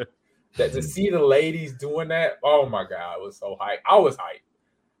wrong with you. That to see the ladies doing that, oh my God, it was so hype. I was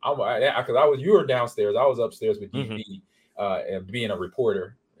hyped. Because you were downstairs, I was upstairs with DB and being a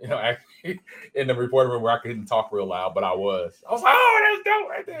reporter, actually in the reporter room where I couldn't talk real loud, but I was like, oh, that's dope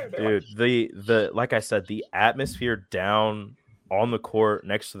right there. Dude, the like I said, the atmosphere down on the court,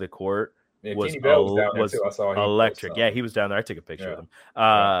 next to the court, was electric. Yeah, he was down there. I took a picture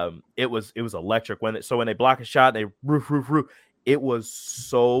of him. It was electric when they block a shot, they roof. It was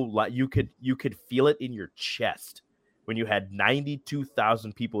so like you could feel it in your chest when you had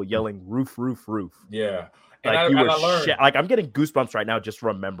 92,000 people yelling roof. Yeah. Like I learned, like I'm getting goosebumps right now just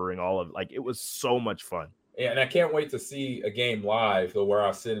remembering all of it. Like it was so much fun. Yeah, and I can't wait to see a game live where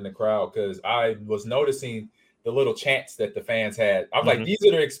I sit in the crowd because I was noticing the little chants that the fans had. I'm like, these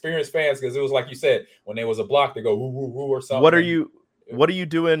are the experienced fans because it was like you said, when there was a block, they go woo woo woo or something. What are you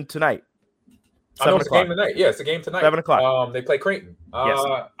doing tonight? I know it's a game tonight. Yeah, it's a game tonight. 7:00. They play Creighton. Yes.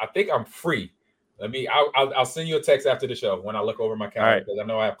 I think I'm free. I'll send you a text after the show when I look over my calendar because I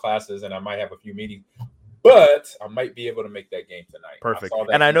know I have classes and I might have a few meetings, but I might be able to make that game tonight. Perfect.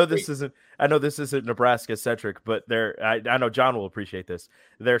 And I know this isn't Nebraska centric, but I know John will appreciate this.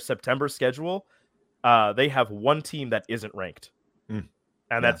 Their September schedule, they have one team that isn't ranked, and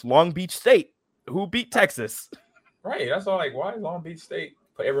that's Long Beach State, who beat Texas. Right. That's all. Like, why is Long Beach State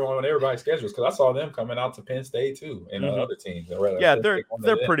put everyone on everybody's schedules? Because I saw them coming out to Penn State too, and other teams. Yeah, they're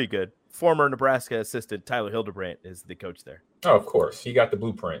pretty good. Former Nebraska assistant Tyler Hildebrandt is the coach there. Oh, of course, he got the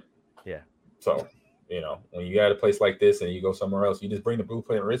blueprint. Yeah. So when you got a place like this and you go somewhere else, you just bring the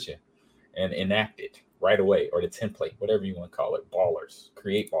blueprint with you and enact it right away, or the template, whatever you want to call it. Ballers,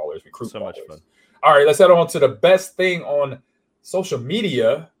 create ballers, recruit. So ballers. Much fun. All right, let's head on to the best thing on social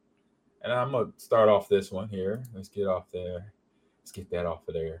media. And I'm going to start off this one here. Let's get off there. Let's get that off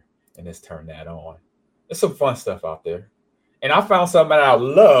of there. And let's turn that on. There's some fun stuff out there. And I found something that I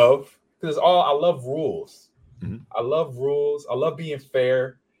love because I love rules. Mm-hmm. I love rules. I love being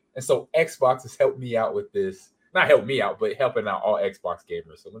fair. And so Xbox has helped me out with this. Not help me out, but helping out all Xbox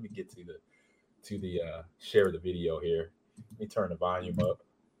gamers. So let me get to the share the video here. Let me turn the volume up.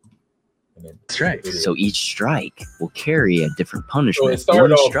 Strikes. So each strike will carry a different punishment. So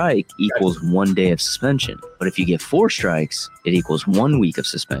one strike equals 1 day of suspension. But if you get 4 strikes, it equals 1 week of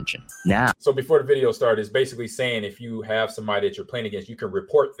suspension. Now, so before the video started, it's basically saying if you have somebody that you're playing against, you can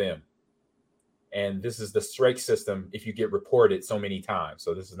report them. And this is the strike system if you get reported so many times.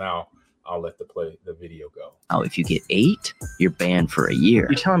 So this is now, I'll let the video go. Oh, if you get 8, you're banned for a year.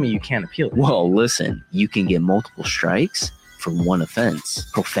 You're telling me you can't appeal it? Well, listen, you can get multiple strikes for 1 offense.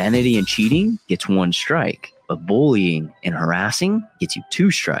 Profanity and cheating gets 1 strike, but bullying and harassing gets you 2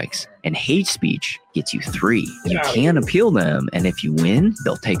 strikes, and hate speech gets you 3. You can't appeal them, and if you win,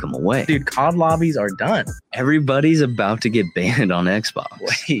 they'll take them away. Dude, COD lobbies are done. Everybody's about to get banned on Xbox.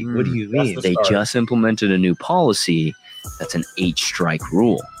 Wait, what do you mean? They just implemented a new policy that's an 8-strike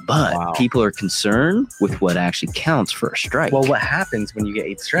rule. But people are concerned with what actually counts for a strike. Well, what happens when you get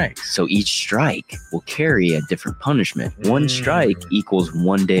 8 strikes? So each strike will carry a different punishment. 1 strike equals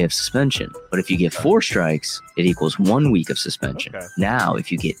 1 day of suspension. But if you get 4 strikes, it equals 1 week of suspension. Okay. Now,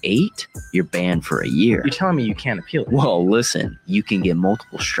 if you get 8, you're banned for a year. You're telling me you can't appeal it? Well, listen, you can get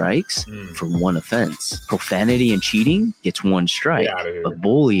multiple strikes for 1 offense. Profanity and cheating gets 1 strike. But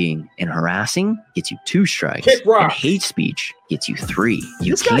bullying and harassing gets you 2 strikes. And hate speech gets you 3.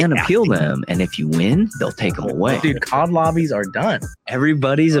 You can appeal them, and if you win, they'll take them away. Dude, COD lobbies are done.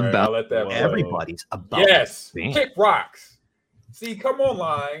 Everybody's All right, about. I'll let that play. Everybody's about. Yes, Man. kick rocks. See, come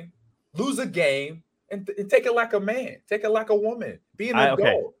online, lose a game, and take it like a man. Take it like a woman. Be an adult.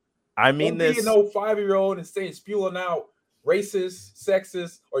 Okay. I mean, Don't this. be no 5-year-old and spewing out racist,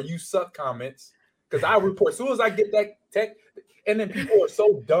 sexist, or you suck comments. Because I report as soon as I get that tech, and then people are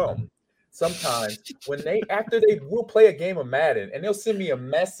so dumb. Sometimes when after they will play a game of Madden and they'll send me a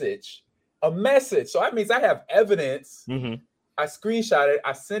message. So that means I have evidence. Mm-hmm. I screenshot it,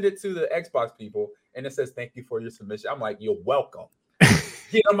 I send it to the Xbox people, and it says, "Thank you for your submission." I'm like, "You're welcome."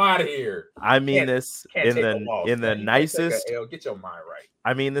 Get them out of here. I mean this in the nicest. Get your mind right.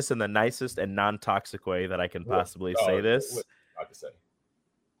 I mean this in the nicest and non-toxic way that I can possibly say this. What I have to say.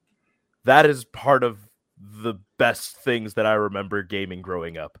 That is part of the best things that I remember gaming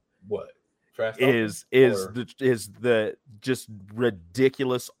growing up. What? Is the just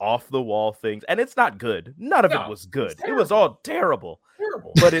ridiculous off the wall things, and it's not good. None of it was good. It was all terrible.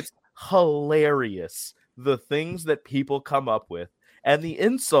 But it's hilarious the things that people come up with and the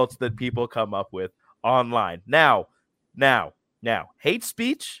insults that people come up with online. Now, hate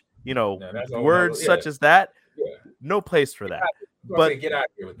speech, words such as that, no place for that. But get out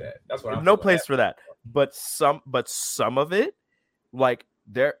of here with that. That's what I'm no place for that. But some of it, like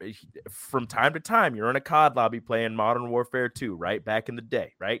there from time to time, you're in a COD lobby playing Modern Warfare 2, right? Back in the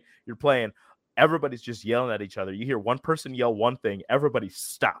day, right? You're playing, everybody's just yelling at each other. You hear one person yell one thing, everybody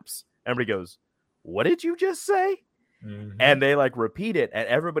stops. Everybody goes, "What did you just say?" Mm-hmm. And they like repeat it, and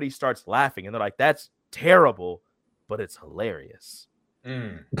everybody starts laughing, and they're like, "That's terrible, but it's hilarious."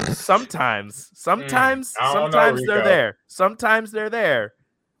 Sometimes they're there. Sometimes they're there,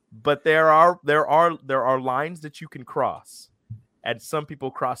 but there are lines that you can cross, and some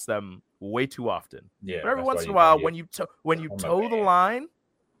people cross them way too often. Yeah. But every once in a while, when you toe the line,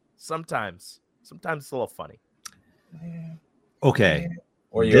 sometimes it's a little funny. Okay.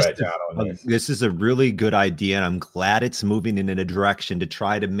 Or you at John on this? This is a really good idea, and I'm glad it's moving in a direction to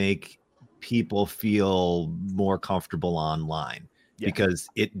try to make people feel more comfortable online. Yeah. Because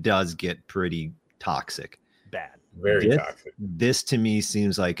it does get pretty toxic. Bad. Very toxic. This to me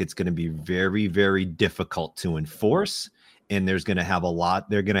seems like it's going to be very, very difficult to enforce, and they're going to have a lot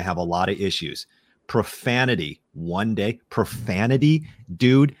of issues. Profanity,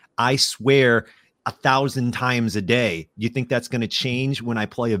 dude, I swear 1,000 times a day. You think that's going to change when I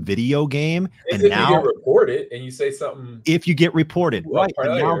play a video game? And now you get reported and you say something. If you get reported, right?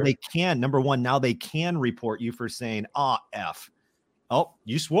 And now they can. Number one, now they can report you for saying F. Oh,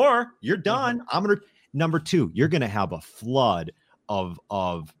 you swore, you're done. Number two, you're gonna have a flood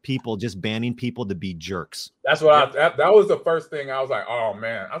of people just banning people to be jerks. That's what that was the first thing I was like, oh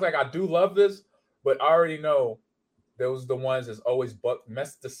man. I was like, I do love this, but I already know those are the ones that's always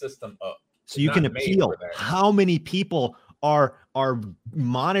mess the system up. So you can appeal. How many people are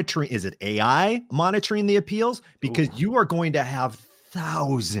monitoring? Is it AI monitoring the appeals? Because you are going to have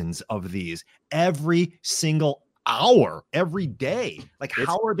thousands of these every single hour, every day. Like,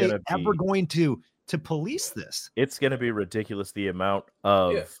 how are they ever going to police this? It's going to be ridiculous, the amount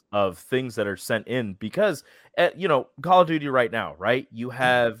of things that are sent in, because Call of Duty right now, right? You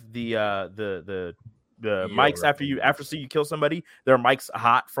have the mics after you kill somebody, their mics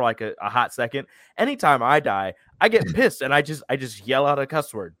hot for like a hot second. Anytime I die, I get pissed and I just yell out a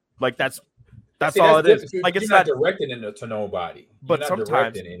cuss word. Like that's all it is. Like it's not directed to nobody. But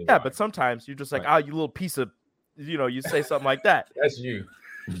sometimes you're just like, you little piece of, you say something like that. That's you.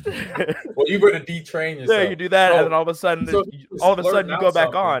 Well, you better detrain yourself. Yeah, you do that, and then all of a sudden you go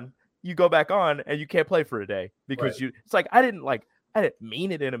back on, and you can't play for a day because it's like I didn't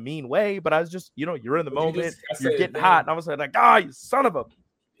mean it in a mean way, but I was just, you're in the moment, you're getting hot, and I was like, you son of a.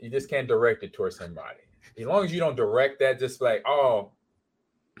 You just can't direct it towards somebody. As long as you don't direct that, just like,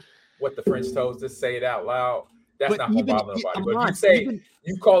 what the French told, just say it out loud. That's not gonna bother nobody. But if you say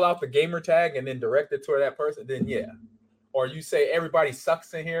you call out the gamer tag and then direct it toward that person, then yeah. Or you say everybody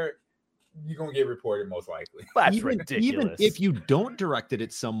sucks in here, you're gonna get reported most likely. That's ridiculous. Even if you don't direct it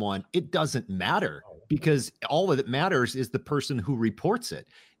at someone, it doesn't matter, because all that matters is the person who reports it.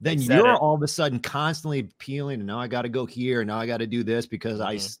 Then you're all of a sudden constantly appealing, and now I got to go here, and now I got to do this because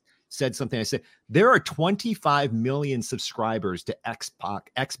I said something. I said there are 25 million subscribers to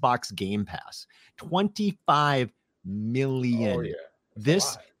Xbox Game Pass. 25 million. Oh, yeah.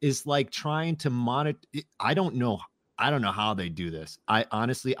 This is like trying to monitor. I don't know how they do this.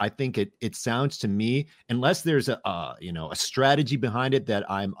 I think it sounds to me, unless there's a strategy behind it that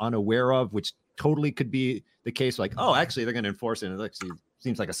I'm unaware of, which totally could be the case. Like, actually they're going to enforce it. And it actually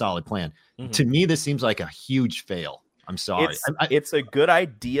seems like a solid plan. Mm-hmm. To me, this seems like a huge fail. I'm sorry. It's a good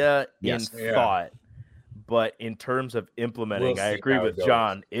idea Yes. in thought, but in terms of implementing, I agree with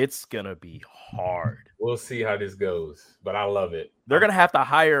John. It's gonna be hard. We'll see how this goes, but I love it. They're gonna have to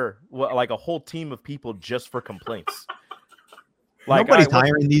hire like a whole team of people just for complaints. Like, nobody's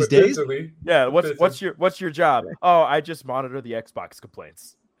hiring these days. Yeah, what's your job? Oh, I just monitor the Xbox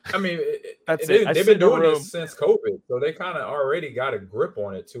complaints. I mean, that's it. They've been doing this since COVID, so they kind of already got a grip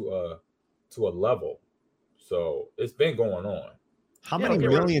on it to a level. So it's been going on. How many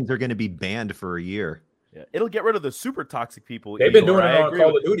millions are going to be banned for a year? Yeah, it'll get rid of the super toxic people. They've been doing it on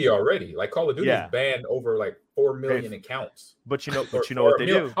Call of Duty already. Like Call of Duty has banned over like 4 million accounts. But you know what they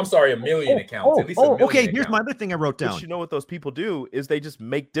do? I'm sorry, 1 million accounts. At least a million okay. accounts. Here's my other thing I wrote down. But you know what those people do is they just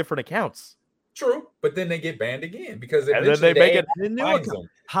make different accounts. True, but then they get banned again because and then they make it a new account.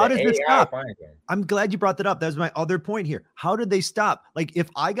 How does this stop? I'm glad you brought that up. That was my other point here. How did they stop? Like, if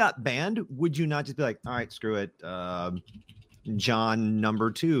I got banned, would you not just be like, all right, screw it, John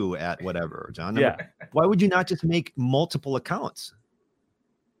number 2 at whatever, John? Why would you not just make multiple accounts?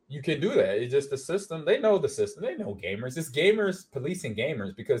 You can do that. It's just the system. They know the system. They know gamers. It's gamers policing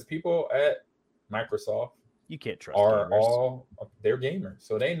gamers because people at Microsoft you can't trust all they're gamers,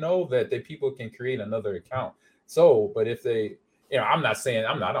 so they know that people can create another account. So, but if they, I'm not saying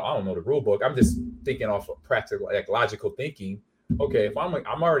I don't know the rule book. I'm just thinking off of practical, like logical thinking. Okay, if I'm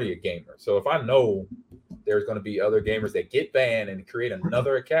already a gamer, so if I know there's going to be other gamers that get banned and create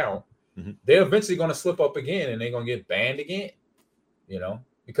another account, they're eventually going to slip up again and they're going to get banned again.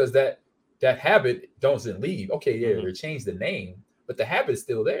 Because that habit doesn't leave. Okay, they changed the name, but the habit is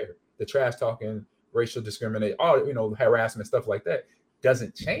still there. The trash talking, racial discrimination, harassment, stuff like that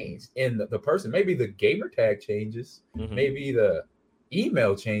doesn't change in the person. Maybe the gamer tag changes, maybe the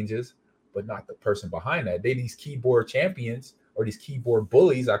email changes, but not the person behind that. These keyboard champions or these keyboard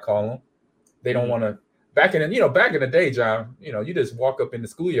bullies, I call them. They don't want to. Back in the day, John, you just walk up in the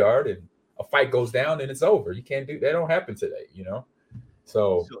schoolyard and a fight goes down and it's over. You can't do that. Don't happen today,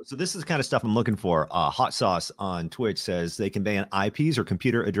 So this is the kind of stuff I'm looking for. Hot Sauce on Twitch says they can ban IPs or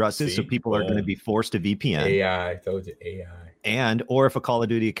computer addresses, so people are going to be forced to VPN. AI, I told you, AI. Or if a Call of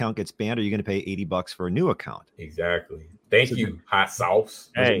Duty account gets banned, are you going to pay $80 for a new account? Exactly. Thank you, Hot Sauce.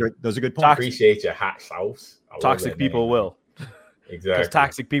 Those are good points. Appreciate your Hot Sauce. Toxic people will. Exactly. Because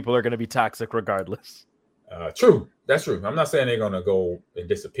toxic people are going to be toxic regardless. True. That's true. I'm not saying they're going to go and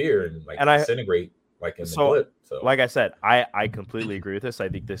disappear and disintegrate. Like in the blip. So like I said, I completely agree with this. I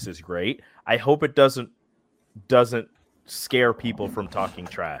think this is great. I hope it doesn't scare people from talking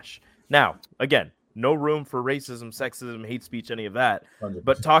trash. Now, again, no room for racism, sexism, hate speech, any of that. 100%.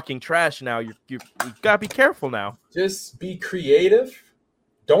 But talking trash now, you gotta be careful now. Just be creative.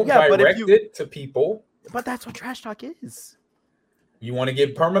 Don't direct it to people. But that's what trash talk is. You want to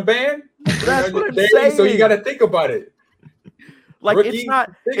get permaban? That's what I'm saying. So you got to think about it. Like Ricky,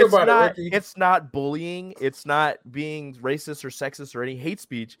 it's not bullying, it's not being racist or sexist or any hate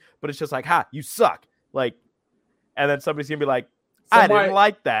speech, but it's just like, you suck. Like, and then somebody's gonna be like, I didn't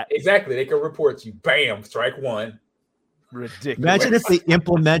like that. Exactly. They can report you. Bam, strike one. Ridiculous. Imagine if they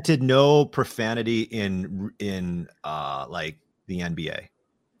implemented no profanity in like the NBA.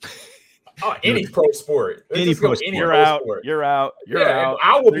 Any pro sport. Any pro sport. You're out. You're out.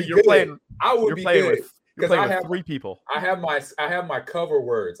 I will be good. Playing, I would be good. Because I have 3 people. I have my cover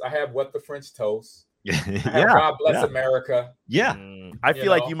words. I have what the French toast. Yeah. God bless America. Yeah. I feel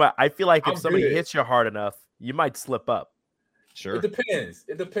like you might. I feel like if somebody hits you hard enough, you might slip up. Sure. It depends.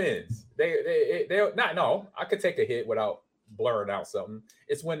 They're not. No, I could take a hit without blurring out something.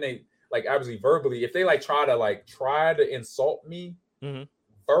 It's when they obviously verbally. If they try to insult me.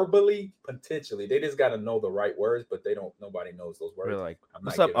 Verbally, potentially, they just got to know the right words, but nobody knows those words. They're like,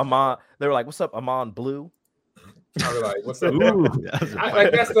 "What's up, Ahman?" They were like, "What's up, Ahman Blue?" I was like, "What's up?"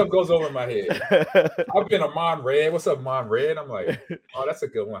 That stuff goes over my head. I've been Ahman Red. What's up, Ahman Red? I'm like, "Oh, that's a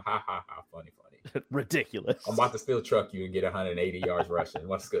good one." Ha ha ha! Funny. Ridiculous. I'm about to still truck you and get 180 yards rushing.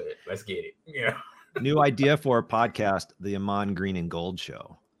 What's good? Let's get it. Yeah. New idea for a podcast: the Ahman Green and Gold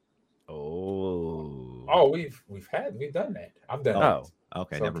Show. Oh, we've done that. I've done that.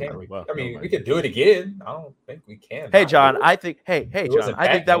 Okay, so never mind. We could do it again. I don't think we can. Hey, John, I think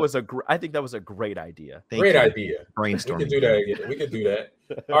that was a great idea. Great idea. Brainstorming. We could do that.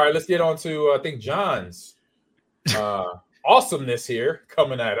 All right, let's get on to I think John's awesomeness here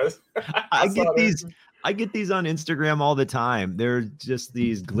coming at us. I get these on Instagram all the time. They're just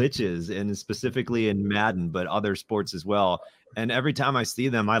these glitches, and specifically in Madden, but other sports as well. And every time I see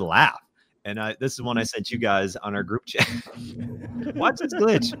them, I laugh. And this is one I sent you guys on our group chat. Watch this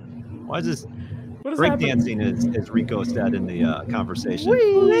glitch. Watch this breakdancing, as Rico said in the conversation.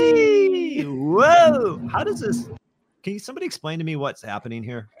 Whee! Whoa! How does this? Can somebody explain to me what's happening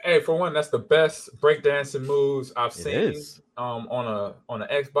here? Hey, for one, that's the best breakdancing moves I've seen is. on an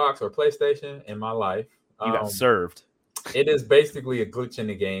Xbox or PlayStation in my life. You got served. It is basically a glitch in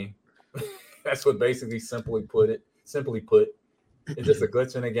the game. That's what basically simply put, it's just a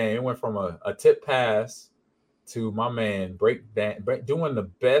glitch in the game. It went from a tip pass to my man doing the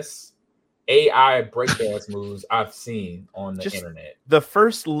best AI breakdance moves I've seen on the internet. The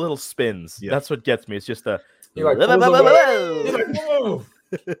first little spins. Yeah. That's what gets me. It's just the he's like, whoa.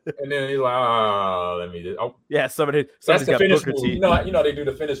 And then he's like, let me do. Oh, yeah, somebody's that's the got finish Booker move. T. You know they do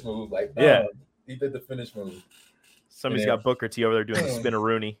the finish move. Like, yeah, he did the finish move. Somebody's got Booker T over there doing the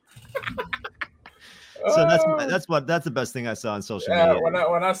spin-a-rooney. So that's the best thing I saw on social media.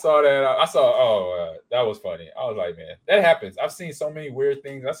 When I saw that, that was funny. I was like, man, that happens. I've seen so many weird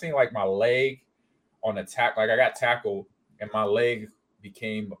things. I've seen like my leg on the like I got tackled and my leg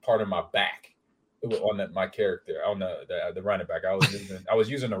became a part of my back. It was on my character on the running back. I was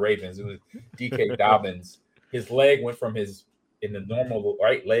using the Ravens. It was DK Dobbins. His leg went from in the normal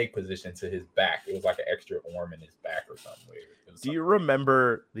right leg position to his back. It was like an extra arm in his back or something weird. Do you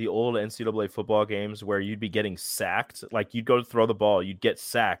remember the old NCAA football games where you'd be getting sacked? Like you'd go to throw the ball, you'd get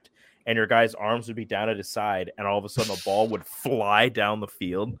sacked, and your guy's arms would be down at his side, and all of a sudden the ball would fly down the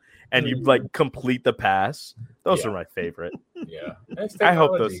field, and you'd like complete the pass. Those are my favorite. Yeah, I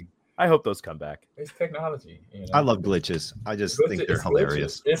hope those come back. It's technology. You know? I love glitches. I just think they're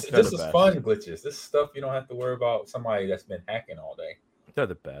hilarious. This is fun glitches. This is stuff you don't have to worry about somebody that's been hacking all day. They're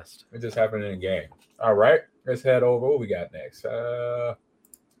the best. It just happened in a game. All right, let's head over. What we got next? I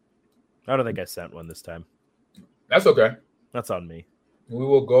don't think I sent one this time. That's okay. That's on me. We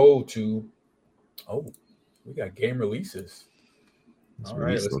will go to. Oh, we got game releases. All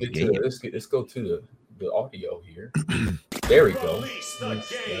right, let's go to the audio here. There we go. It's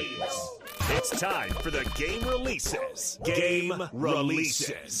time for the game releases. Game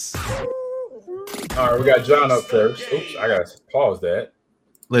releases. All right, we got John up first. Oops, I gotta pause that.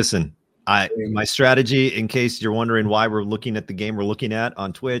 Listen, my strategy, in case you're wondering why we're looking at the game we're looking at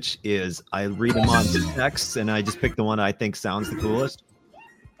on Twitch, is I read them on the text and I just pick the one I think sounds the coolest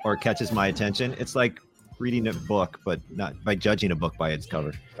or catches my attention. It's like reading a book, but not by judging a book by its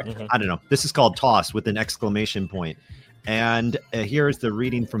cover. Mm-hmm. I don't know. This is called Toss with an exclamation point. And here's the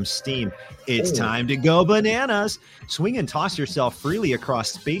reading from Steam. It's time to go bananas. Swing and toss yourself freely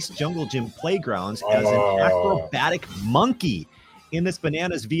across Space Jungle Gym playgrounds as an acrobatic monkey. In this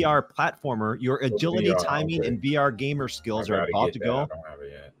Bananas VR platformer, your agility, timing, and VR gamer skills are about to go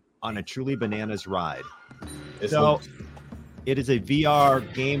on a truly bananas ride. So it is a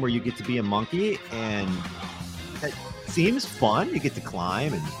VR game where you get to be a monkey, and it seems fun. You get to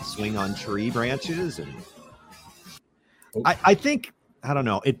climb and swing on tree branches. And I think, I don't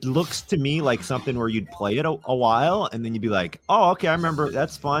know, it looks to me like something where you'd play it a while, and then you'd be like, oh, okay, I remember.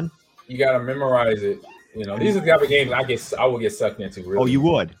 That's fun. You got to memorize it. You know, these are the type of games I would get sucked into. Really. Oh, you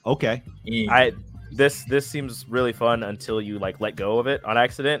would? Okay. This seems really fun until you like let go of it on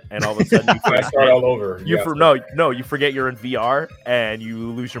accident, and all of a sudden you start all over. You forget you're in VR and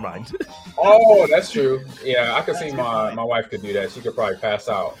you lose your mind. Oh, that's true. Yeah, I could see my wife could do that. She could probably pass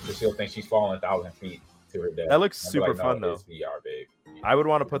out because she'll think she's falling 1,000 feet to her death. That looks super fun though. It's VR, babe. I would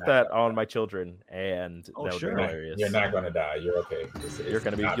want to put that on my children, and that would be hilarious. You're not going to die. You're okay.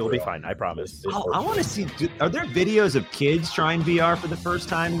 You'll be fine. I promise. I want to see. Are there videos of kids trying VR for the first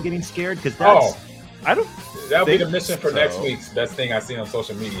time and getting scared? Because that's. That'll be the mission for next week's best thing I've seen on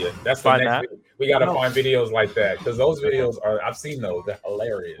social media. That's the next week. We got to find videos like that because those videos I've seen those. They're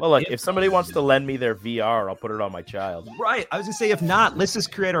hilarious. Well, like if somebody wants to lend me their VR, I'll put it on my child. Right. I was gonna say, if not, let's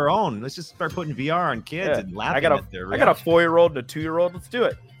just create our own. Let's just start putting VR on kids and laughing at their reaction. I got a 4-year-old and a 2-year-old. Let's do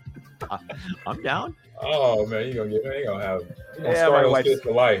it. I'm down. Oh man, you're gonna have start those kids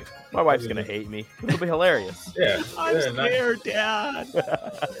for life. My wife's gonna hate me. It'll be hilarious. Yeah, I'm scared, Dad.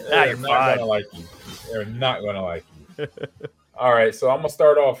 They're not gonna like you. They're not gonna like you. All right, so I'm gonna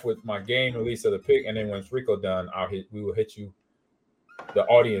start off with my game release of the pick, and then when Rico done, we will hit you, the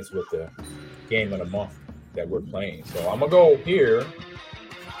audience, with the game of the month that we're playing. So I'm gonna go here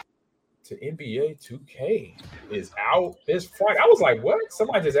to NBA 2K is out this Friday. I was like, what?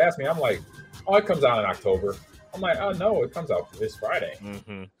 Somebody just asked me. I'm like, oh, it comes out in October. I'm like, oh no, it comes out this Friday.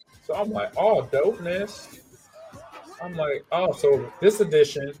 Mm-hmm. So I'm like, oh, dopeness. I'm like, oh, so this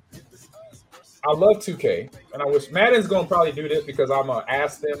edition. I love 2K, and I wish Madden's going to probably do this because I'm going to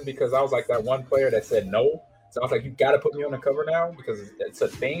ask them because I was like that one player that said no. So I was like, you got to put me on the cover now because it's a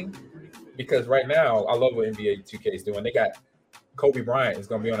thing. Because right now, I love what NBA 2K is doing. They got Kobe Bryant is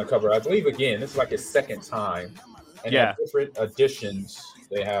going to be on the cover. I believe, again, this is like his second time. And they have different editions.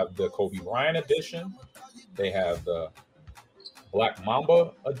 They have the Kobe Bryant edition. They have the Black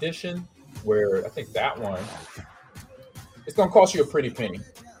Mamba edition, where I think that one it's gonna cost you a pretty penny.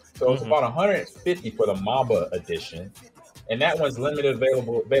 So it's about 150 for the Mamba edition, and that one's limited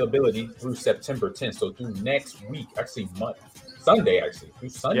availability through September 10th. So through next week, actually Sunday, through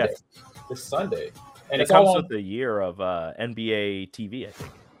Sunday, this Sunday, and it comes with a year of NBA TV, I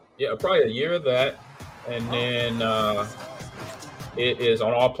think. Yeah, probably a year of that, and then it is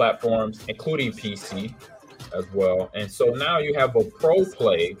on all platforms, including PC as well. And so now you have a pro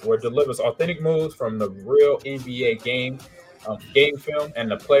play where it delivers authentic moves from the real NBA game film and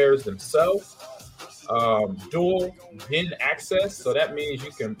the players themselves. Dual VIN access, so that means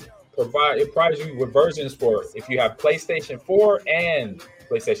you can provides you with versions for if you have PlayStation 4 and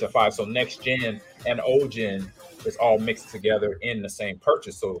PlayStation 5. So next gen and old gen is all mixed together in the same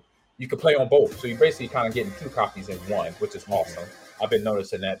purchase. So you can play on both. So you're basically kind of getting 2 copies in one, which is awesome. I've been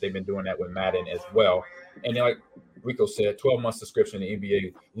noticing that they've been doing that with Madden as well. And then, like Rico said, 12-month subscription to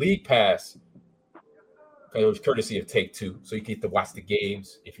NBA League Pass, courtesy of Take-Two. So you get to watch the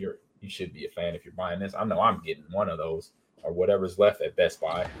games. You should be a fan if you're buying this. I know I'm getting one of those or whatever's left at Best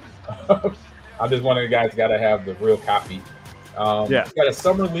Buy. I'm just one of the guys got to have the real copy. It's got a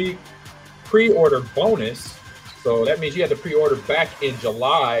Summer League pre-order bonus. So that means you had to pre-order back in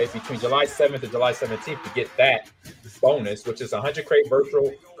July, between July 7th and July 17th to get that bonus, which is 100 crate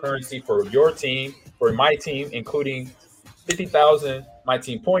virtual currency for your team, for my team, including 50,000 my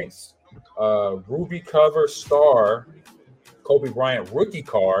team points, Ruby cover star Kobe Bryant rookie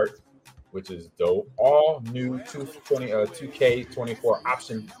card, which is dope. All new 2K24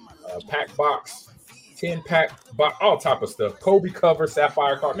 option pack box, 10-pack box, all type of stuff. Kobe cover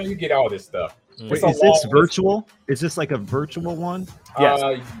sapphire card. Man, you get all this stuff. Wait, is this virtual? Is this like a virtual one?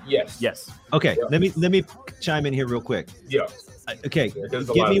 Yes. Okay, let me chime in here real quick. Yeah. Okay,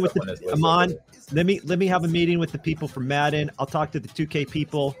 get me with the Ahman. Let me have a meeting with the people from Madden. I'll talk to the 2K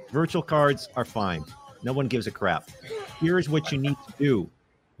people. Virtual cards are fine. No one gives a crap. Here's what you need to do.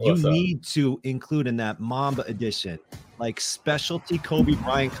 You need to include in that Mamba edition like specialty Kobe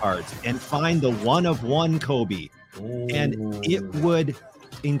Bryant cards and find the one-of-one Kobe. Ooh. And it would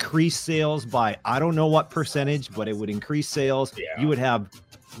increase sales by I don't know what percentage, but it would increase sales. You would have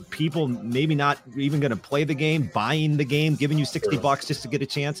people maybe not even going to play the game, buying the game, giving you $60 just to get a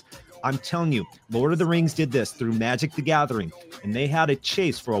chance. I'm telling you, Lord of the Rings did this through Magic the Gathering, and they had a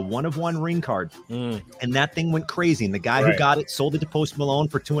chase for a one-of-one ring card, and that thing went crazy. And the guy who got it sold it to Post Malone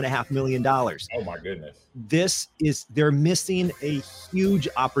for $2.5 million. Oh my goodness! They're missing a huge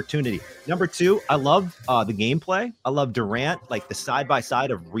opportunity. Number 2, I love the gameplay. I love Durant, like the side-by-side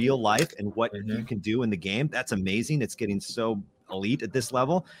of real life and what you can do in the game. That's amazing. It's getting so elite at this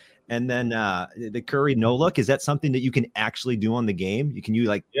level. And then the Curry no look, is that something that you can actually do on the game?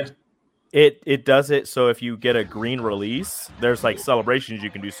 It does it so if you get a green release, there's like celebrations you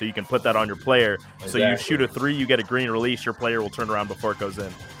can do, so you can put that on your player. Exactly. So you shoot a 3, you get a green release, your player will turn around before it goes in.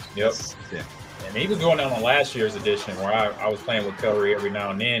 Yep. Yeah. And he was going down on last year's edition where I was playing with Curry every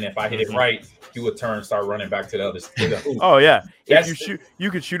now and then. If I hit it right, he would start running back to the other hoop. Oh yeah.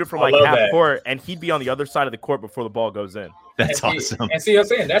 You could shoot it from like half court, and he'd be on the other side of the court before the ball goes in. That's awesome. And see, I'm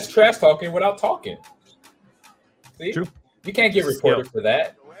saying that's trash talking without talking. See, true. You can't get reported for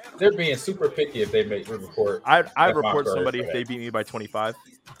that. They're being super picky if they make a report. I'd report somebody if they beat me by 25.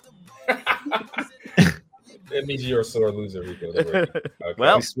 That means you're a sore loser, Rico. Okay.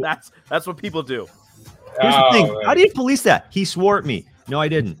 Well, that's what people do. Here's the thing. Man. How do you police that? He swore at me. No, I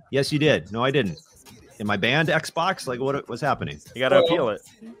didn't. Yes, you did. No, I didn't. Am I banned Xbox? Like, what's happening? You got to appeal it.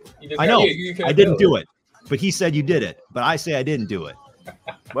 I know. I didn't do it. But he said you did it. But I say I didn't do it.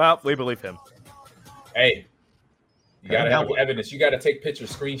 Well, we believe him. Hey. You got to have evidence. You got to take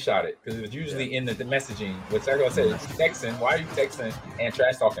pictures, screenshot it, because it's usually in the messaging. Which I said, it's texting. Why are you texting and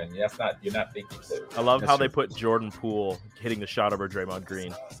trash talking? You're not thinking clear. I love how they put Jordan Poole hitting the shot over Draymond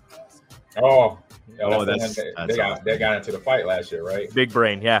Green. They got into the fight last year, right? Big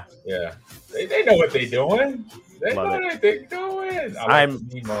brain, yeah. Yeah, they know what they're doing. They know what they're doing. I'm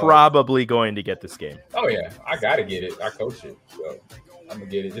probably going to get this game. Oh yeah, I gotta get it. I coach it, so. I'm gonna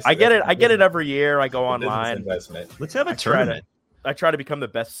get it. I get it every year. I go online. Let's have a tournament. I try to become the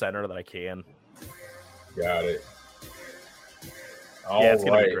best center that I can. Got it. It's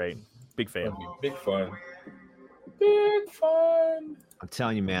gonna be great. Big fan. Big fun. Big fun. I'm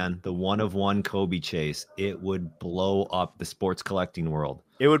telling you, man, the one-of-one Kobe chase, it would blow up the sports collecting world.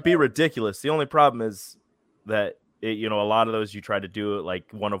 It would be ridiculous. The only problem is that a lot of those you try to do it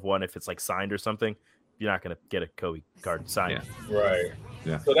like one-of-one if it's like signed or something. You're not going to get a Kobe card signed. Yeah. Right.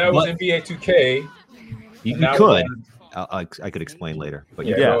 Yeah. So that was NBA 2K. You could. I could explain later. But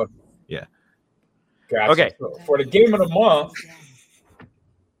yeah. Gotcha. Okay. So for the game of the month.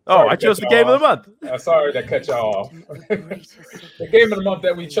 Oh, I chose the game of the month. Sorry to cut y'all off. The game of the month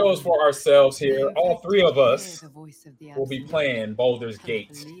that we chose for ourselves here, all three of us will be playing Baldur's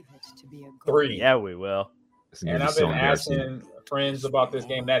Gate 3. Yeah, we will. And I've been asking friends about this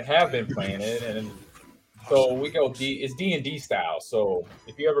game that have been playing it, and so we go it's D&D style. So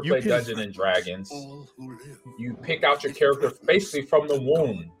if you ever play Dungeons and Dragons, you pick out your character basically from the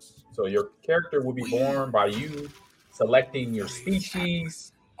womb. So your character will be born by you selecting your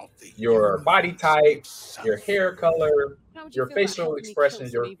species, your body type, your hair color, your facial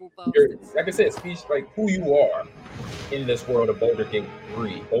expressions, your like I said, speech, like who you are in this world of Baldur's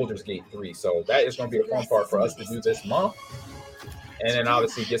Gate 3. So that is going to be a fun part for us to do this month, and then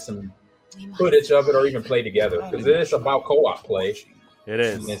obviously get some footage of it or even play together, because it is about co-op play. It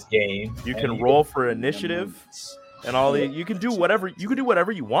is in this game. You can roll for initiative. And all you can do whatever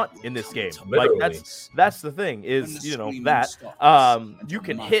you want in this game. Literally. Like that's the thing is, you know, that you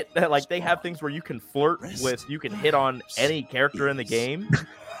can hit that, like they have things where you can you can hit on any character in the game.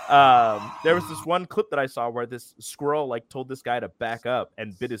 There was this one clip that I saw where this squirrel like told this guy to back up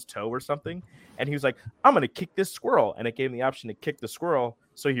and bit his toe or something, and he was like, I'm gonna kick this squirrel, and it gave him the option to kick the squirrel.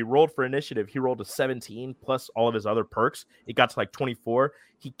 So he rolled for initiative. He rolled a 17 plus all of his other perks. It got to like 24.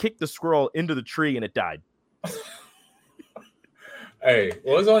 He kicked the squirrel into the tree and it died. Hey,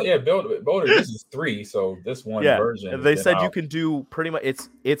 well, it's on. Yeah, Baldur. This is 3, so this one version. They said you can do pretty much.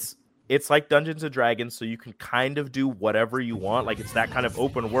 It's like Dungeons and Dragons, so you can kind of do whatever you want. Like it's that kind of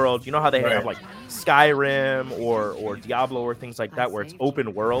open world. You know how they have like Skyrim or Diablo or things like that, where it's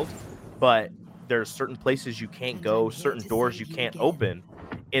open world, but there's certain places you can't go, certain doors you can't open.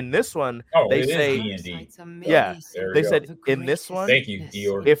 In this one, they say, they said in this one, thank you,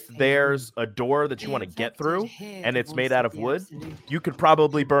 Dior. If there's a door that you want to get through and it's made out of wood, you could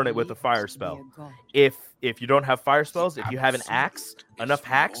probably burn it with a fire spell. If you don't have fire spells, if you have an axe, enough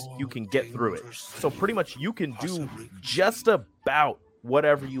hacks, you can get through it. So pretty much you can do just about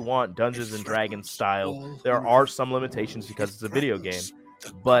whatever you want, Dungeons and Dragons style. There are some limitations because it's a video game,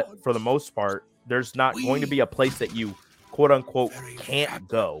 but for the most part, there's not going to be a place that you quote unquote can't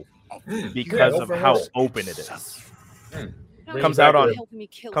go because of how open it is. Comes out on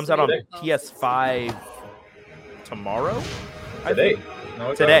PS5 tomorrow. Today.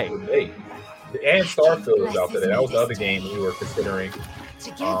 Today. And Starfield is out today. That was the other game we were considering,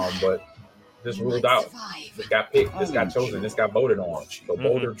 but this ruled out. This got picked. This got chosen. This got voted on. So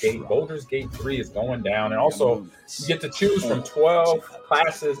Baldur's Gate 3 is going down, and also you get to choose from 12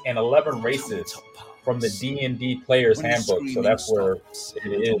 classes and 11 races from the D&D Player's Handbook. So that's where it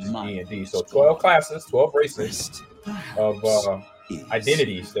is, D&D. So 12 classes, 12 races of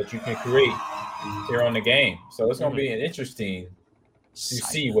identities that you can create here on the game. So it's going to be interesting to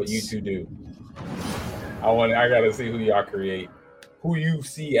see what you two do. I got to see who y'all create, who you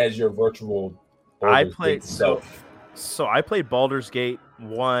see as your virtual Gate self. So I played Baldur's Gate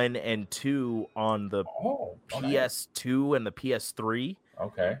 1 and 2 on the PS2 and the PS3.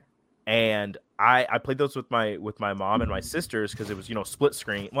 Okay. And I played those with my mom and my sisters because it was, split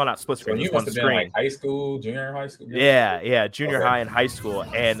screen. Well, not split screen. So you must have been like high school, junior high school. Yeah, junior high and high school,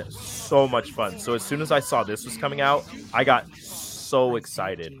 and so much fun. So as soon as I saw this was coming out, I got so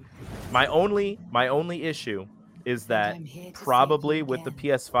excited. My only issue is that probably with the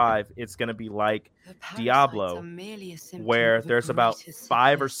PS5, it's going to be like Diablo, where there's about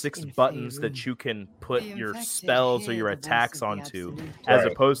 5 or 6 buttons that you can put your spells or your attacks onto, as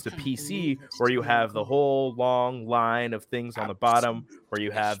opposed to PC, where you have the whole long line of things on the bottom, where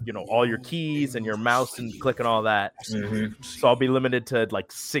you have, all your keys and your mouse and click and all that. Mm-hmm. So I'll be limited to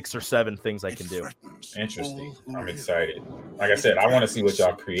like 6 or 7 things I can do. Interesting. I'm excited. Like I said, I want to see what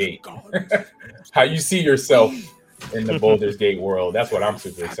y'all create. How you see yourself in the Baldur's Gate world. That's what I'm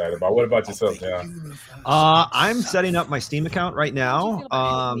super excited about. What about yourself, John? I'm setting up my Steam account right now.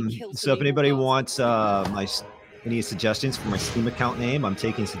 So if anybody wants any suggestions for my Steam account name, I'm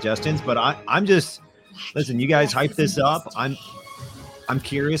taking suggestions. But I'm just listen. You guys hype this up. I'm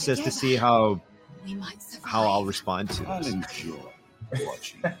curious as to see how I'll respond to this.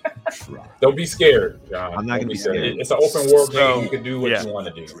 Don't be scared, John. I'm not gonna be scared. It's an open world game. You can do what you want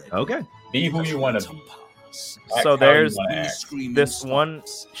to do. Okay. Be who you want to be. So there's this one.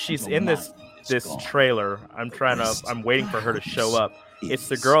 She's in this trailer. I'm waiting for her to show up. It's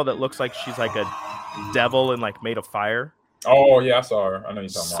the girl that looks like she's like a devil and like made of fire. Oh yeah, I saw her. I know you're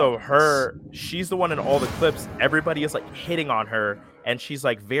talking about. So she's the one in all the clips. Everybody is like hitting on her, and she's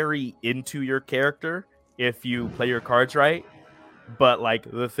like very into your character if you play your cards right. But like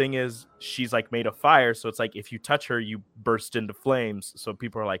the thing is, she's like made of fire, so it's like if you touch her, you burst into flames. So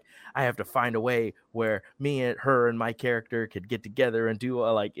people are like, I have to find a way where me and her and my character could get together and do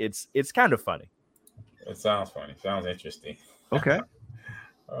like it's kind of funny. It sounds funny. Sounds interesting. Okay.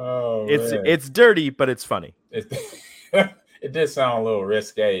 Oh, man. It's dirty, but it's funny. It did sound a little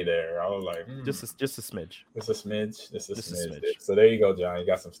risque there. I was like, just a smidge. Just a smidge. So there you go, John. You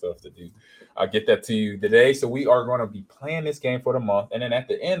got some stuff to do. I'll get that to you today. So we are going to be playing this game for the month. And then at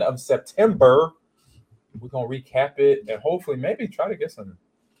the end of September, we're going to recap it and hopefully maybe try to get some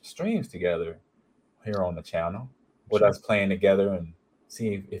streams together here on the channel with us playing together and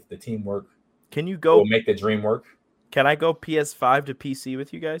see if the teamwork will make the dream work. Can I go PS5 to PC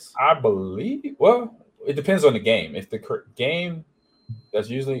with you guys? I believe. Well, it depends on the game. If the game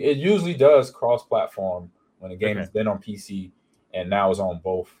usually does cross-platform when the game has been on PC and now is on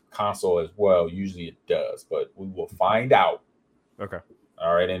both console as well. Usually it does, but we will find out. Okay.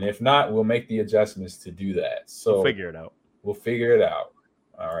 All right, and if not, we'll make the adjustments to do that. So we'll figure it out.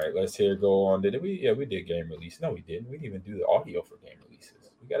 All right, let's go on. Did we? Yeah, we did game release. No, we didn't. We didn't even do the audio for game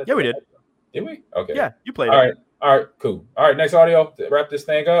releases. We did. Did we? Okay. Yeah, you played it. All right, cool. All right, next audio to wrap this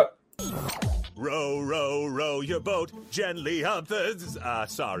thing up. Row, row, row your boat gently up the...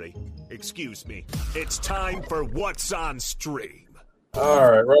 sorry. Excuse me. It's time for What's on Stream.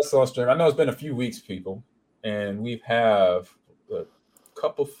 All right, What's on Stream. I know it's been a few weeks, people, and we have a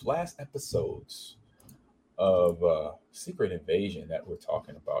couple last episodes of Secret Invasion that we're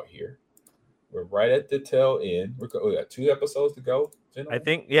talking about here. We're right at the tail end. We got 2 episodes to go. I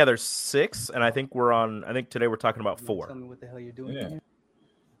think, there's 6, and I think today we're talking about 4. Tell me what the hell you're doing. Yeah.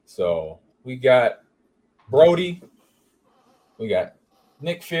 So we got Brody, we got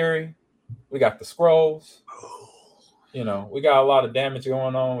Nick Fury, we got the Skrulls. We got a lot of damage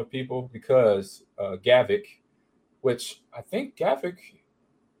going on with people because Gavik, which I think Gavik,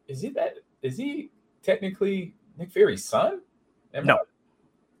 is he technically Nick Fury's son? No.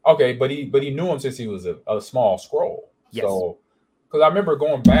 Okay, but he knew him since he was a small Skrull. Yes. So, because I remember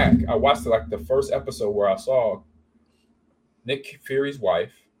going back, I watched the first episode where I saw Nick Fury's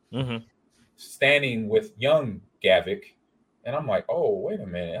wife standing with young Gavik, and I'm like, oh, wait a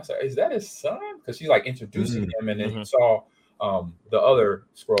minute. I was like, is that his son? Because she's like introducing him, and then you saw the other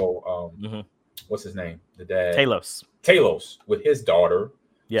Skrull, what's his name? The dad. Talos with his daughter.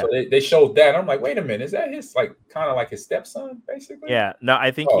 Yeah. So they showed that. I'm like, wait a minute, is that his kind of like his stepson, basically? Yeah. No,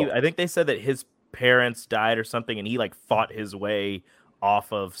 I think they said that his parents died or something, and he fought his way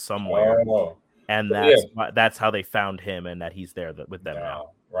off of somewhere. Oh. And that's how they found him, and that he's there with them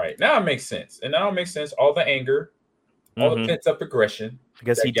now. Right. Now it makes sense. And now it makes sense. All the anger, all the pent-up aggression.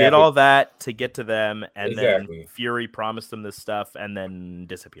 Because he did all that to get to them, and then Fury promised them this stuff and then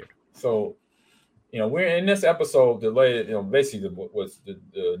disappeared. So, we're in this episode, basically what's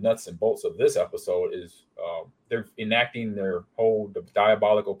the nuts and bolts of this episode is they're enacting their whole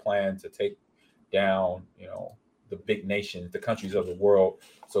diabolical plan to take down, the big nations, the countries of the world.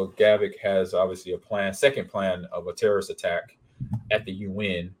 So Gavik has obviously second plan of a terrorist attack at the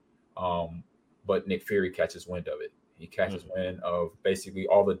UN, but Nick Fury catches wind of it. He catches wind of basically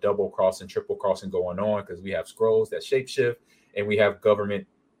all the double crossing, triple crossing going on, because we have Skrulls that shapeshift, and we have government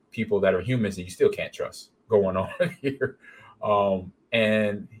people that are humans that you still can't trust going on here.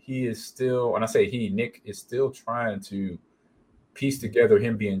 And he is still, and I say Nick is still trying to piece together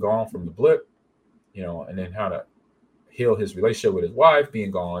him being gone from the blip, and then how to heal his relationship with his wife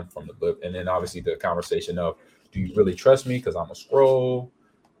being gone from the blip. And then obviously the conversation of, do you really trust me? Because I'm a Skrull.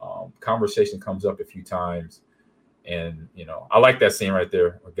 Conversation comes up a few times. And, I like that scene right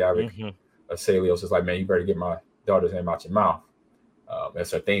there where Gavik, Asalios is like, man, you better get my daughter's name out your mouth.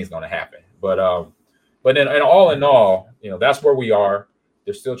 That's a thing's going to happen. But then, and all in all, that's where we are.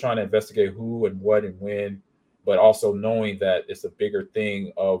 They're still trying to investigate who and what and when, but also knowing that it's a bigger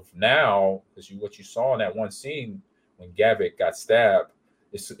thing of now, because what you saw in that one scene when Gavik got stabbed,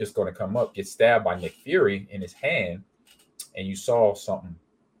 it's going to come up, get stabbed by Nick Fury in his hand, and you saw something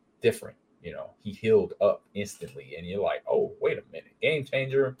different. He healed up instantly, and you're like, oh, wait a minute, game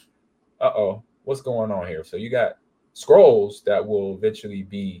changer. What's going on here? So you got Skrulls that will eventually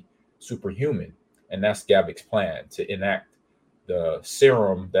be superhuman, and that's Gavik's plan to enact the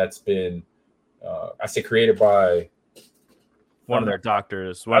serum that's been, created by one of their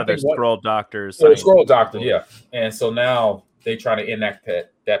doctors, one of their Skrull doctors. Skrull doctor, yeah. And so now they try to enact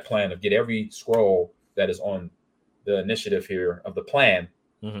that plan of get every Skrull that is on the initiative here of the plan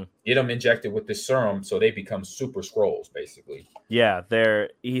Get them injected with this serum so they become super Skrulls, basically. Yeah,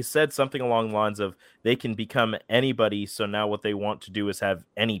 he said something along the lines of they can become anybody. So now what they want to do is have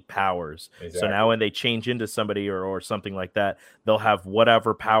any powers. Exactly. So now when they change into somebody or something like that, they'll have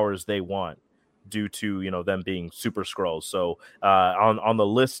whatever powers they want due to, them being super Skrulls. So on the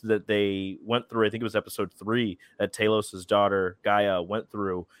list that they went through, I think it was episode 3 that Talos's daughter Gaia went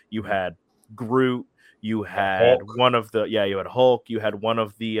through, you had Groot, you had Hulk. You had Hulk, you had one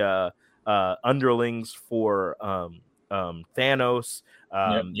of the underlings for Thanos.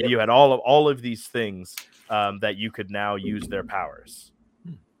 You had all of these things that you could now use their powers,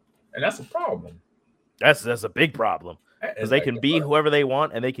 and that's a problem. That's a big problem because they can be whoever they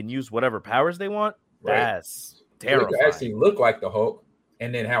want and they can use whatever powers they want. Right. That's terrifying. They could actually look like the Hulk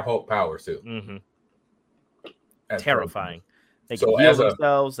and then have Hulk powers too. Terrifying. They can heal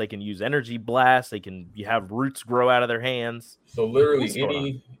themselves. They can use energy blasts. You have roots grow out of their hands. So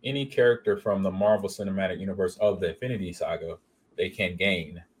literally any character from the Marvel Cinematic Universe of the Infinity Saga, they can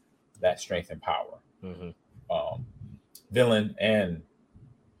gain that strength and power. Villain and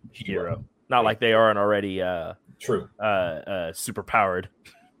hero. Not like they aren't already super powered.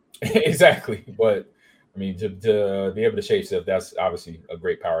 Exactly. But I mean, to be able to shapeshift, that's obviously a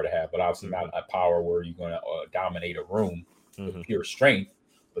great power to have, but obviously not a power where you're going to dominate a room. With pure strength,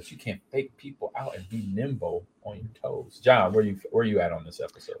 but you can't fake people out and be nimble on your toes. John, where you at on this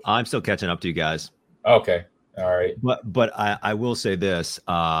episode? I'm still catching up to you guys. Okay, all right. But I will say this: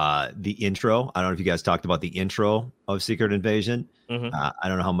 the intro. I don't know if you guys talked about the intro of Secret Invasion. I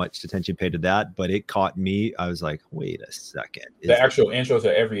don't know how much attention paid to that, but it caught me. I was like, wait a second. The actual intro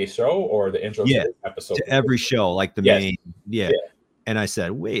to every show, or the intro to the episode? To every show, like the main. Yeah. And I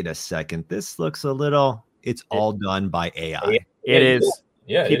said, wait a second. This looks a little. It's all done by AI. It is.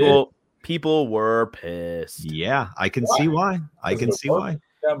 Yeah. People were pissed. Yeah, I can see why.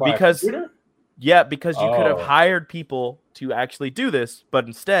 Because you could have hired people to actually do this, but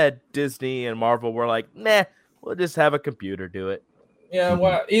instead Disney and Marvel were like, nah, we'll just have a computer do it. Yeah,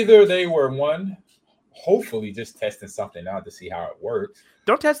 well, either they were hopefully just testing something out to see how it works.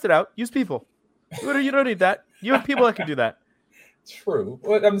 Don't test it out. Use people. You don't need that. You have people that can do that. True.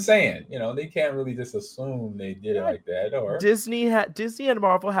 What I'm saying, they can't really just assume they did it like that. Or Disney and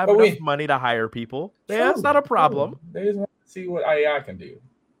Marvel have enough money to hire people. That's not a problem. They just want to see what AI can do.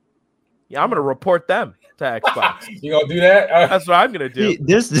 Yeah, I'm going to report them to Xbox. You gonna do that? That's what I'm going to do.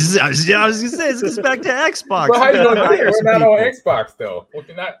 This is I was going to say this goes back to Xbox. But how you gonna do it? We're not on Xbox though.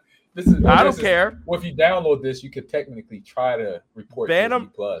 I don't care. Well, if you download this, you could technically try to report Disney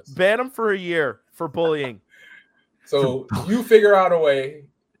Plus. Ban them for a year for bullying. So you figure out a way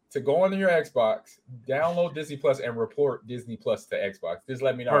to go onto your Xbox, download Disney Plus, and report Disney Plus to Xbox. Just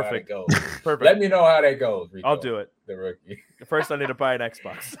let me know how that goes. Perfect. Let me know how that goes, Rico. I'll do it. The rookie. First, I need to buy an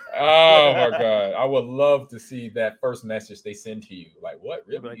Xbox. Oh my god, I would love to see that first message they send to you. Like, what?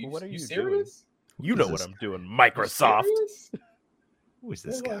 Really? What are you serious? Doing? You know what I'm doing, Microsoft. Who is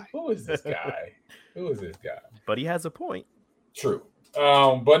this guy? Who is this guy? Who is this guy? But he has a point. True.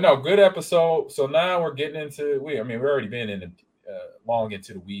 But no, good episode. So now we're getting into we've already been in the long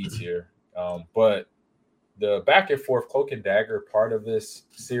into the weeds here. But the back and forth cloak and dagger part of this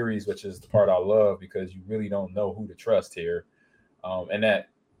series, which is the part I love because you really don't know who to trust here. And that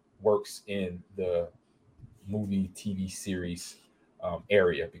works in the movie TV series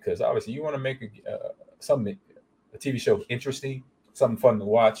area because obviously you want to make a TV show interesting, something fun to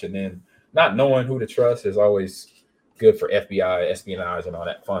watch, and then not knowing who to trust is always good for FBI, espionage, and all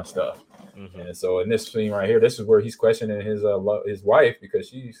that fun stuff. And so in this scene right here, this is where he's questioning his wife because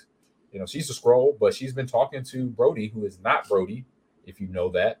she's a Skrull, but she's been talking to Brody, who is not Brody. If you know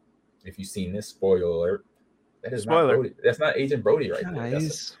that, if you've seen this, spoiler alert, that is not Brody. That's not Agent Brody right there.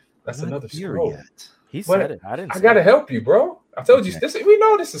 That's another Skrull. He said it. I gotta help you, bro. I told you this. We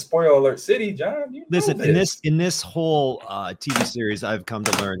know this is spoiler alert city, John. Listen, in this whole TV series, I've come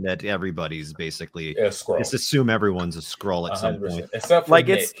to learn that everybody's basically a Skrull. Just assume everyone's a Skrull at some point. Except for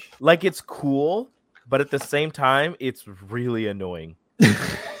Nick. It's cool, but at the same time, it's really annoying.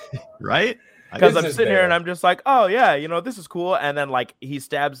 Right? Because I'm sitting here and I'm just like, oh yeah, this is cool. And then like he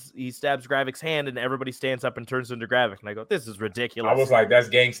stabs Gravik's hand and everybody stands up and turns into Gravik. And I go, this is ridiculous. I was like, that's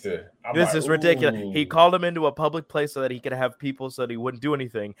gangster. This is ridiculous. He called him into a public place so that he could have people so that he wouldn't do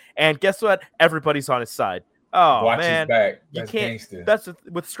anything. And guess what? Everybody's on his side. Oh watch man, his back. You that's can't. Gangster. That's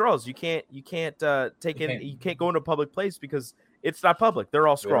with Skrulls. You can't You can't go into a public place because it's not public. They're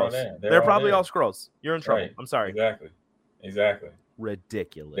all Skrulls. They're probably all Skrulls. You're in trouble. Right. I'm sorry. Exactly.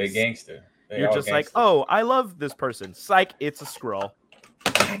 Ridiculous. They gangster. You're just like, oh, I love this person. Psych, it's a Skrull.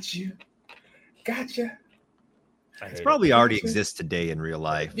 Gotcha. It probably already exists today in real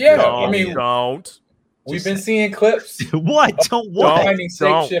life. Yeah, Don't, I mean, don't. We've been seeing clips. What? Don't what? Finding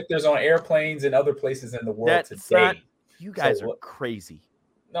shapeshifters on airplanes and other places in the world today. You guys are crazy.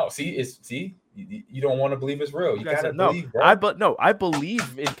 No, see, you don't want to believe it's real. You gotta believe, bro. I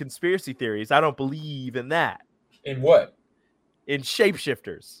believe in conspiracy theories. I don't believe in that. In what? In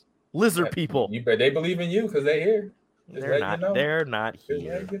shapeshifters, lizard people. You bet they believe in you because they're here. They're not. They're not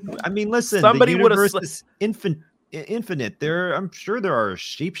here. I mean, listen. Somebody the universe is infinite. I'm sure there are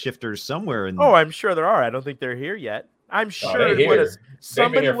shapeshifters somewhere. I'm sure there are. I don't think they're here yet. I'm sure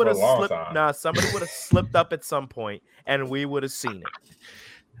somebody would have slipped. Nah, somebody would have slipped up at some point, and we would have seen it.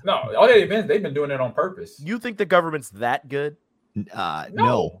 No, all they've been doing it on purpose. You think the government's that good?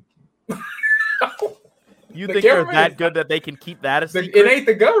 No. You think they're that good that they can keep that a secret? It ain't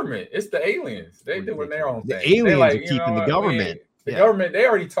the government. It's the aliens. They doing their own thing. The aliens are keeping the government. The government, they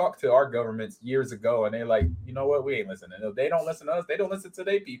already talked to our governments years ago, and they're like, you know what? We ain't listening. If they don't listen to us, they don't listen to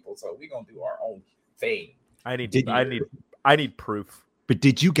their people. So we're gonna do our own thing. I need proof. But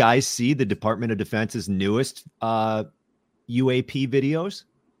did you guys see the Department of Defense's newest UAP videos?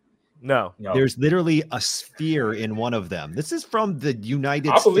 No. There's literally a sphere in one of them. This is from the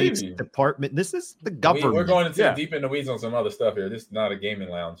United States Department. This is the government. We're going into deep in the weeds on some other stuff here. This is not a gaming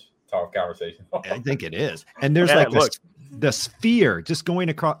lounge talk conversation. I think it is. And there's the sphere just going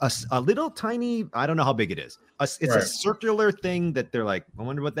across a little tiny, I don't know how big it is. It's a circular thing that they're like, I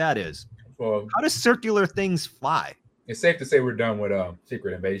wonder what that is. Well, how do circular things fly? It's safe to say we're done with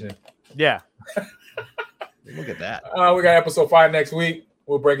Secret Invasion. Yeah. Look at that. We got episode 5 next week.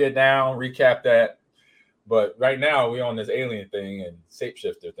 We'll break it down, recap that. But right now we're on this alien thing and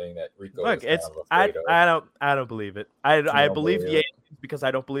shapeshifter thing that Rico is kind of afraid of. I don't believe it. I believe the aliens because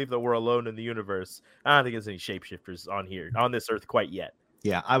I don't believe that we're alone in the universe. I don't think there's any shapeshifters on this earth quite yet.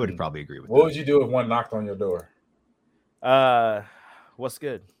 Yeah, I would probably agree with that. What would you do if one knocked on your door? What's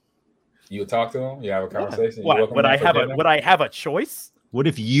good? You would talk to them? You have a conversation? What? Would I have a choice? What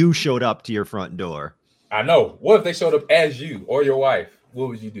if you showed up to your front door? I know. What if they showed up as you or your wife? What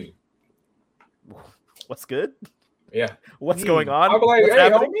would you do? What's good? Yeah. What's going on? I'm like, What's hey,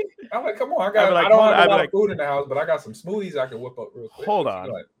 happening? homie. I'm like, come on. I don't have a lot of food in the house, but I got some smoothies I can whip up real quick. Hold on.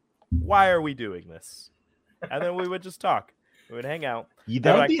 Why are we doing this? And then we would just talk. We would hang out.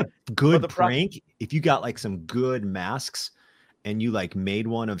 That would be a good prank if you got like some good masks and you like made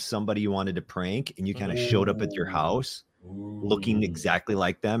one of somebody you wanted to prank and you kind of showed up at your house looking exactly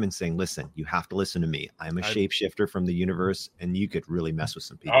like them and saying, listen, you have to listen to me. I'm a shapeshifter from the universe, and you could really mess with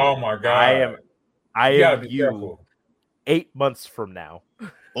some people. Oh my God. I am you careful. 8 months from now.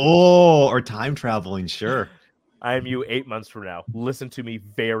 Oh, or time traveling, sure. I am you 8 months from now. Listen to me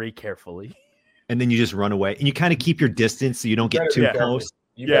very carefully. And then you just run away. And you kind of keep your distance so you don't get too close.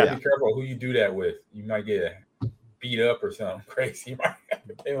 You gotta be careful who you do that with. You might get beat up or something crazy.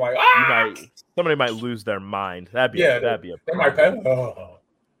 Somebody might lose their mind. That'd be a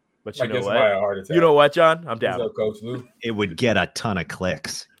But you know what? You know what, John? I'm down. What's up, Coach Lou? It would get a ton of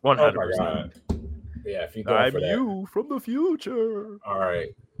clicks. 100%. Oh my God. Yeah, if you go for that. You from the future. All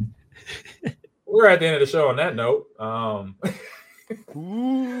right. We're at the end of the show on that note.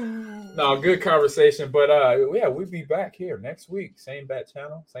 No, good conversation. But we'll be back here next week. Same bat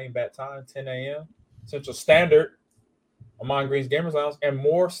channel, same bat time, 10 a.m. Central Standard. Ahman Green's Gamers Lounge, and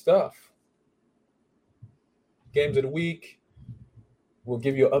more stuff. Games of the week. We'll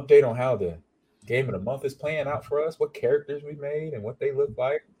give you an update on how the game of the month is playing out for us, what characters we made, and what they look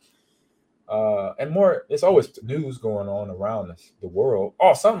like. And more. There's always news going on around the world.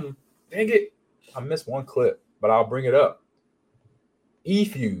 Oh, something. Dang it. I missed one clip, but I'll bring it up.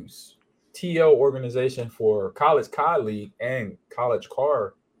 eFuse, TL organization for College COD League and College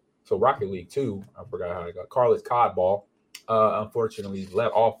Car, so Rocket League too. I forgot how it got. College COD Ball. Unfortunately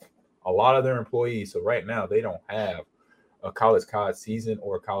let off a lot of their employees. So right now they don't have a college COD season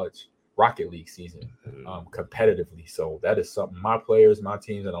or a college Rocket League season competitively. So that is something my players, my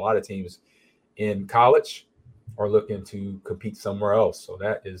teams, and a lot of teams in college are looking to compete somewhere else. So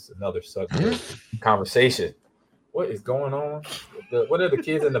that is another subject of conversation. What is going on? What are the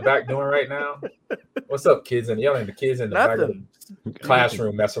kids in the back doing right now? What's up, kids? And yelling the kids in the back of the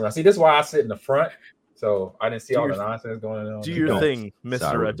classroom messing around. See, this is why I sit in the front. So I didn't see all the nonsense going on. Do your thing,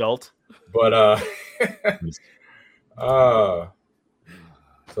 Mr. Adult. But so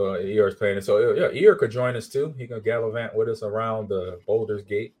Eeyore is playing it. So yeah, Eeyore could join us too. He can gallivant with us around the Baldur's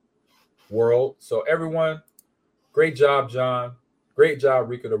Gate world. So everyone, great job, John. Great job,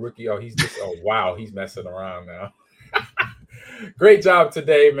 Rico the rookie. Oh, he's messing around now. Great job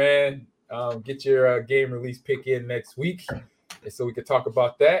today, man. Get your game release pick in next week, and so we can talk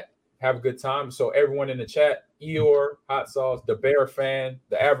about that. have a good time. So everyone in the chat, Eeyore, Hot Sauce, the Bear Fan,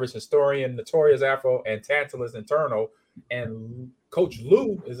 the Average Historian, Notorious Afro, and Tantalus Internal, and Coach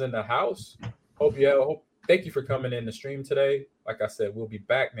Lou is in the house. Thank you for coming in the stream today. Like I said, we'll be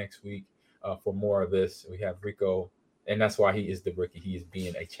back next week for more of this. We have Rico, and that's why he is the rookie. He is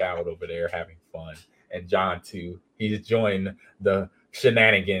being a child over there, having fun. And John, too. He's joined the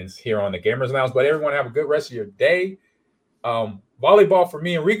shenanigans here on the Gamers Lounge. But everyone have a good rest of your day. Volleyball for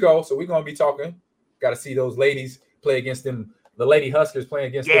me and Rico. So we're going to be talking. Got to see those ladies play against them. The Lady Huskers playing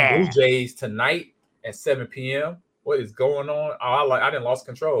against the Blue Jays tonight at 7 p.m. What is going on? I didn't lost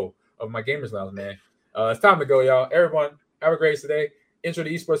control of my Gamers Lounge, man. It's time to go, y'all. Everyone, have a great day. Intro to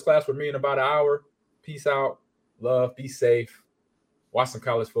esports class for me in about an hour. Peace out. Love. Be safe. Watch some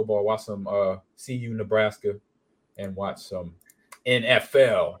college football. Watch some CU Nebraska. And watch some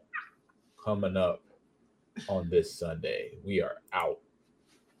NFL coming up on this Sunday. We are out.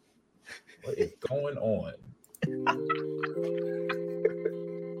 What is going on?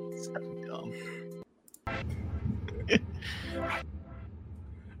 So dumb.